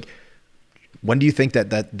 So like, when do you think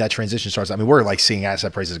that transition starts? I mean, we're like seeing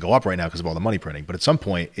asset prices go up right now because of all the money printing, but at some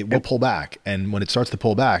point it will pull back. And when it starts to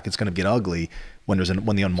pull back, it's going to get ugly when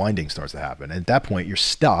the unwinding starts to happen. And at that point you're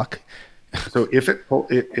stuck. So if it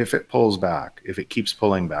pulls back, if it keeps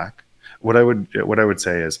pulling back, what I would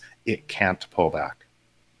say is it can't pull back.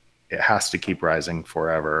 It has to keep rising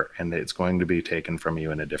forever, and it's going to be taken from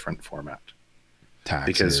you in a different format.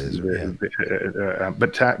 Taxes,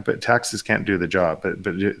 but taxes can't do the job.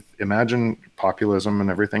 But imagine populism and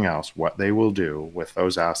everything else. What they will do with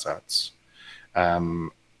those assets,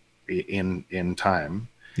 in time,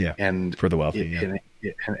 and for the wealthy,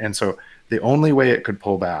 and so the only way it could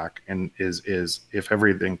pull back is if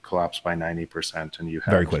everything collapsed by 90% and you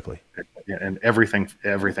had very quickly, and everything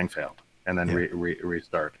failed. And then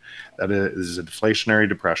restart. That is a deflationary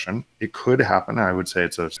depression. It could happen. I would say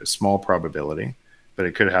it's a small probability, but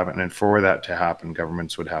it could happen. And for that to happen,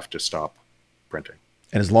 governments would have to stop printing.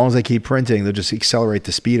 And as long as they keep printing, they'll just accelerate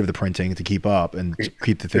the speed of the printing to keep up and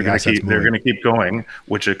keep the thing assets moving. They're going to keep going,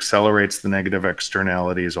 which accelerates the negative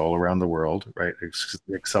externalities all around the world, right? It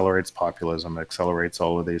accelerates populism, accelerates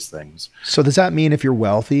all of these things. So does that mean if you're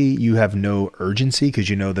wealthy, you have no urgency because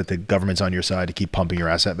you know that the government's on your side to keep pumping your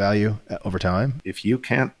asset value over time? If you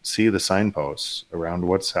can't see the signposts around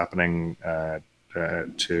what's happening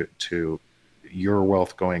to your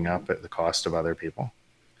wealth going up at the cost of other people,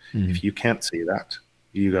 if you can't see that,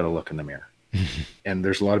 you got to look in the mirror. And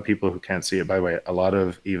there's a lot of people who can't see it. By the way, a lot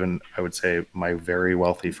of, even I would say my very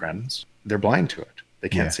wealthy friends, they're blind to it. They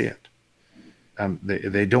can't see it.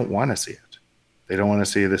 They don't want to see it. They don't want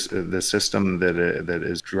to see the system that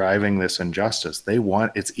is driving this injustice.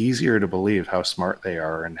 It's easier to believe how smart they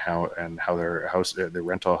are and how their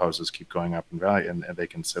rental houses keep going up in value, and they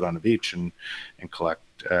can sit on a beach and collect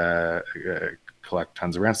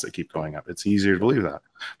tons of rents that keep going up. It's easier to believe that.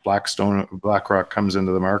 BlackRock comes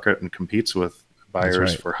into the market and competes with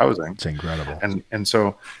buyers for housing. It's incredible. And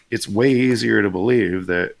so it's way easier to believe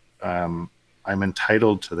that I'm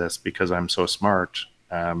entitled to this because I'm so smart.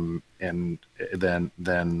 And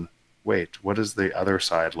then wait, what does the other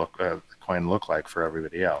side coin look like for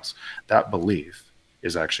everybody else? That belief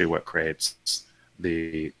is actually what creates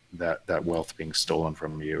that wealth being stolen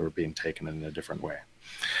from you or being taken in a different way.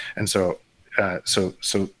 And so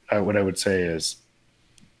what I would say is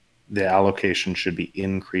the allocation should be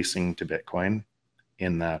increasing to Bitcoin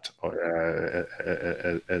in that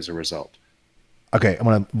as a result. Okay, I'm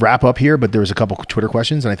going to wrap up here, but there was a couple Twitter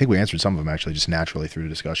questions, and I think we answered some of them actually just naturally through the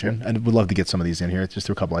discussion. Yeah. And would love to get some of these in here. Just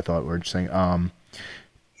a couple I thought were interesting.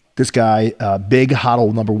 This guy, Big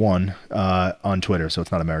Hodl #1 on Twitter, so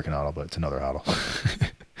it's not American Hodl, but it's another Hodl.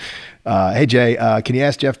 Hey, Jay, can you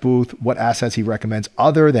ask Jeff Booth what assets he recommends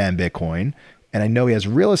other than Bitcoin? And I know he has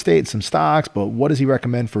real estate and some stocks, but what does he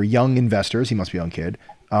recommend for young investors? He must be a young kid.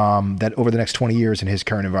 That over the next 20 years in his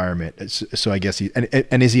current environment. So I guess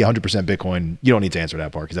and is he 100% Bitcoin? You don't need to answer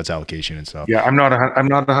that part because that's allocation and stuff. Yeah, I'm not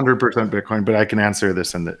 100% Bitcoin, but I can answer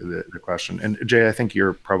this in the question. And Jay, I think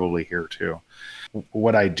you're probably here too.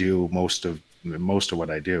 What I do, most of what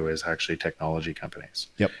I do is actually technology companies.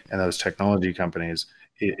 Yep. And those technology companies,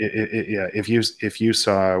 if you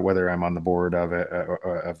saw whether I'm on the board of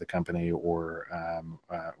the company or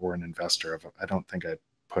an investor of, I don't think I'd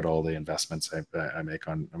put all the investments I make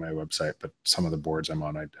on my website, but some of the boards I'm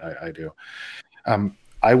on, I do.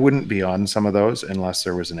 I wouldn't be on some of those unless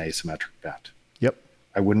there was an asymmetric bet. Yep.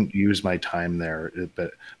 I wouldn't use my time there,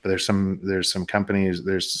 but there's some companies,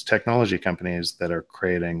 there's technology companies that are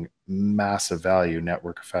creating massive value,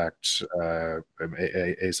 network effect,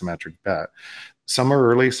 asymmetric bet. Some are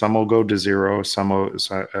early, some will go to zero.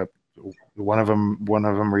 One of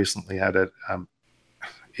them recently had it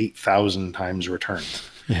 8,000 times return.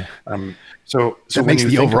 Yeah. So that makes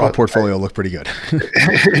the overall portfolio look pretty good.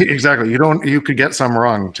 Exactly. You could get some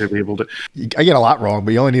wrong to be able to. I get a lot wrong,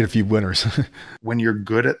 but you only need a few winners. When you're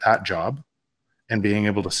good at that job and being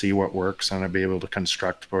able to see what works and be able to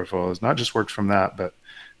construct portfolios, not just works from that, but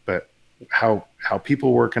how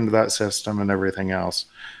people work into that system and everything else,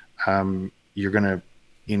 you're going to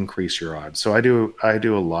increase your odds. So I do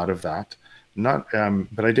a lot of that.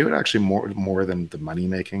 But I do it actually more than the money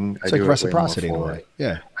making. It's like reciprocity in a way.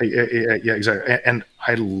 Yeah. Yeah, exactly. And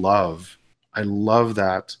I love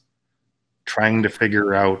that, trying to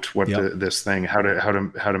figure out what this thing, how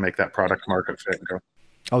to make that product market fit go.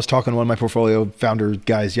 I was talking to one of my portfolio founder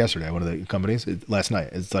guys yesterday, one of the companies last night.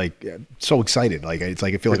 It's like so excited. Like I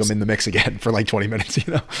feel like I'm in the mix again for like 20 minutes,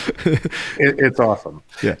 It's awesome.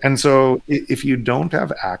 Yeah. And so if you don't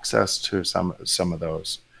have access to some of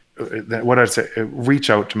those, what I'd say, reach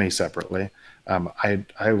out to me separately.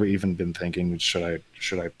 I've even been thinking, should I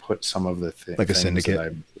put some of the things like a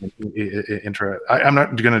syndicate? I'm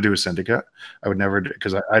not going to do a syndicate. I would never,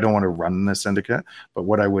 because I don't want to run the syndicate. But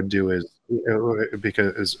what I would do is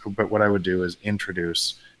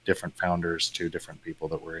introduce different founders to different people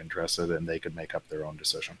that were interested, and they could make up their own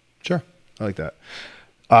decision. Sure, I like that.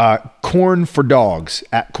 Corn for Dogs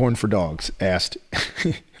asked.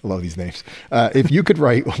 I love these names. If you could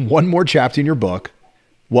write one more chapter in your book,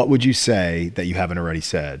 what would you say that you haven't already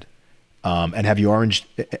said? And how do you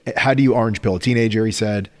orange pill a teenager, he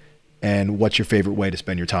said, and what's your favorite way to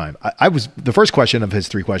spend your time? The first question of his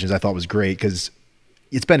 3 questions I thought was great because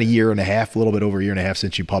it's been a year and a half, a little bit over a year and a half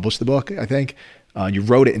since you published the book, I think. You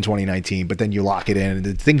wrote it in 2019, but then you lock it in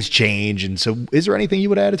and things change. And so is there anything you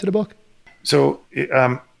would add to the book? So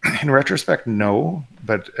in retrospect, no,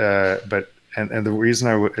 but the reason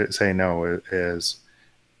I would say no is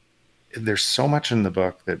there's so much in the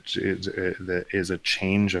book that is a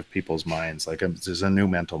change of people's minds. Like there's a new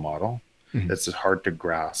mental model that's hard to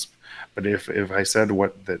grasp. But if I said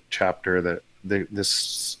what the chapter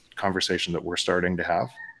this conversation that we're starting to have,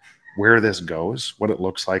 where this goes, what it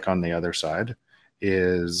looks like on the other side,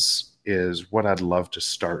 is what I'd love to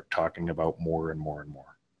start talking about more and more and more.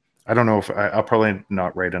 I don't know if I'll probably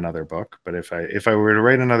not write another book, but if I were to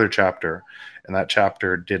write another chapter and that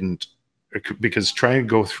chapter didn't, because trying to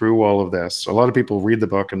go through all of this, a lot of people read the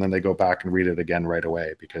book and then they go back and read it again right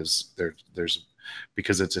away because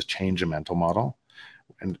it's a change in mental model,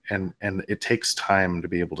 and it takes time to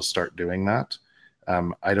be able to start doing that.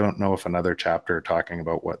 I don't know if another chapter talking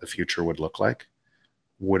about what the future would look like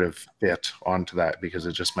would have fit onto that because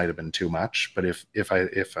it just might have been too much. But if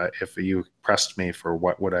you pressed me for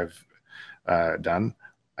what would I've done,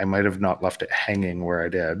 I might have not left it hanging where I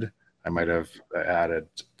did. I might have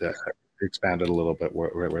expanded a little bit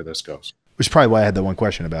where this goes. Which is probably why I had the one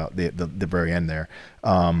question about the very end there.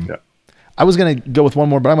 I was going to go with one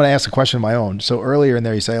more, but I'm going to ask a question of my own. So earlier in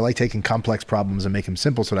there, you say, I like taking complex problems and make them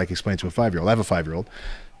simple so that I can explain it to a 5-year-old. I have a 5-year-old.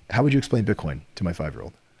 How would you explain Bitcoin to my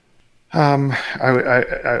 5-year-old?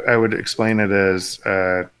 I would explain it as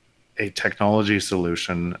a technology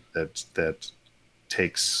solution that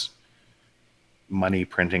takes money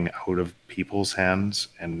printing out of people's hands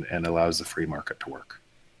and allows the free market to work.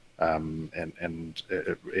 And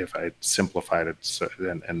if I simplified it,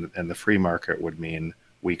 and the free market would mean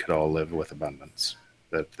we could all live with abundance,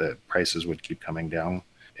 that the prices would keep coming down,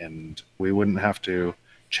 and we wouldn't have to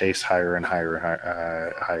chase higher and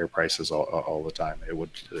higher prices all the time.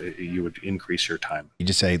 You would increase your time. You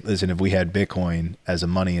just say, listen, if we had Bitcoin as a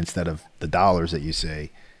money instead of the dollars that you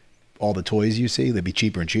see, all the toys you see, they'd be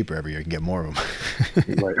cheaper and cheaper every year. You can get more of them.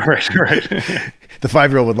 Right. The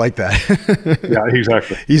 5-year-old would like that. Yeah,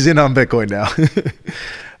 exactly. He's in on Bitcoin now.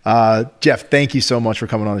 Jeff, thank you so much for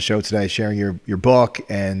coming on the show today, sharing your book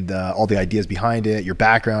and all the ideas behind it, your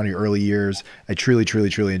background, your early years. I truly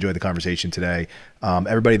enjoyed the conversation today.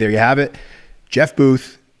 Everybody, there you have it. Jeff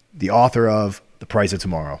Booth, the author of The Price of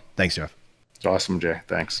Tomorrow. Thanks, Jeff. It's awesome, Jay.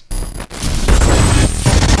 Thanks.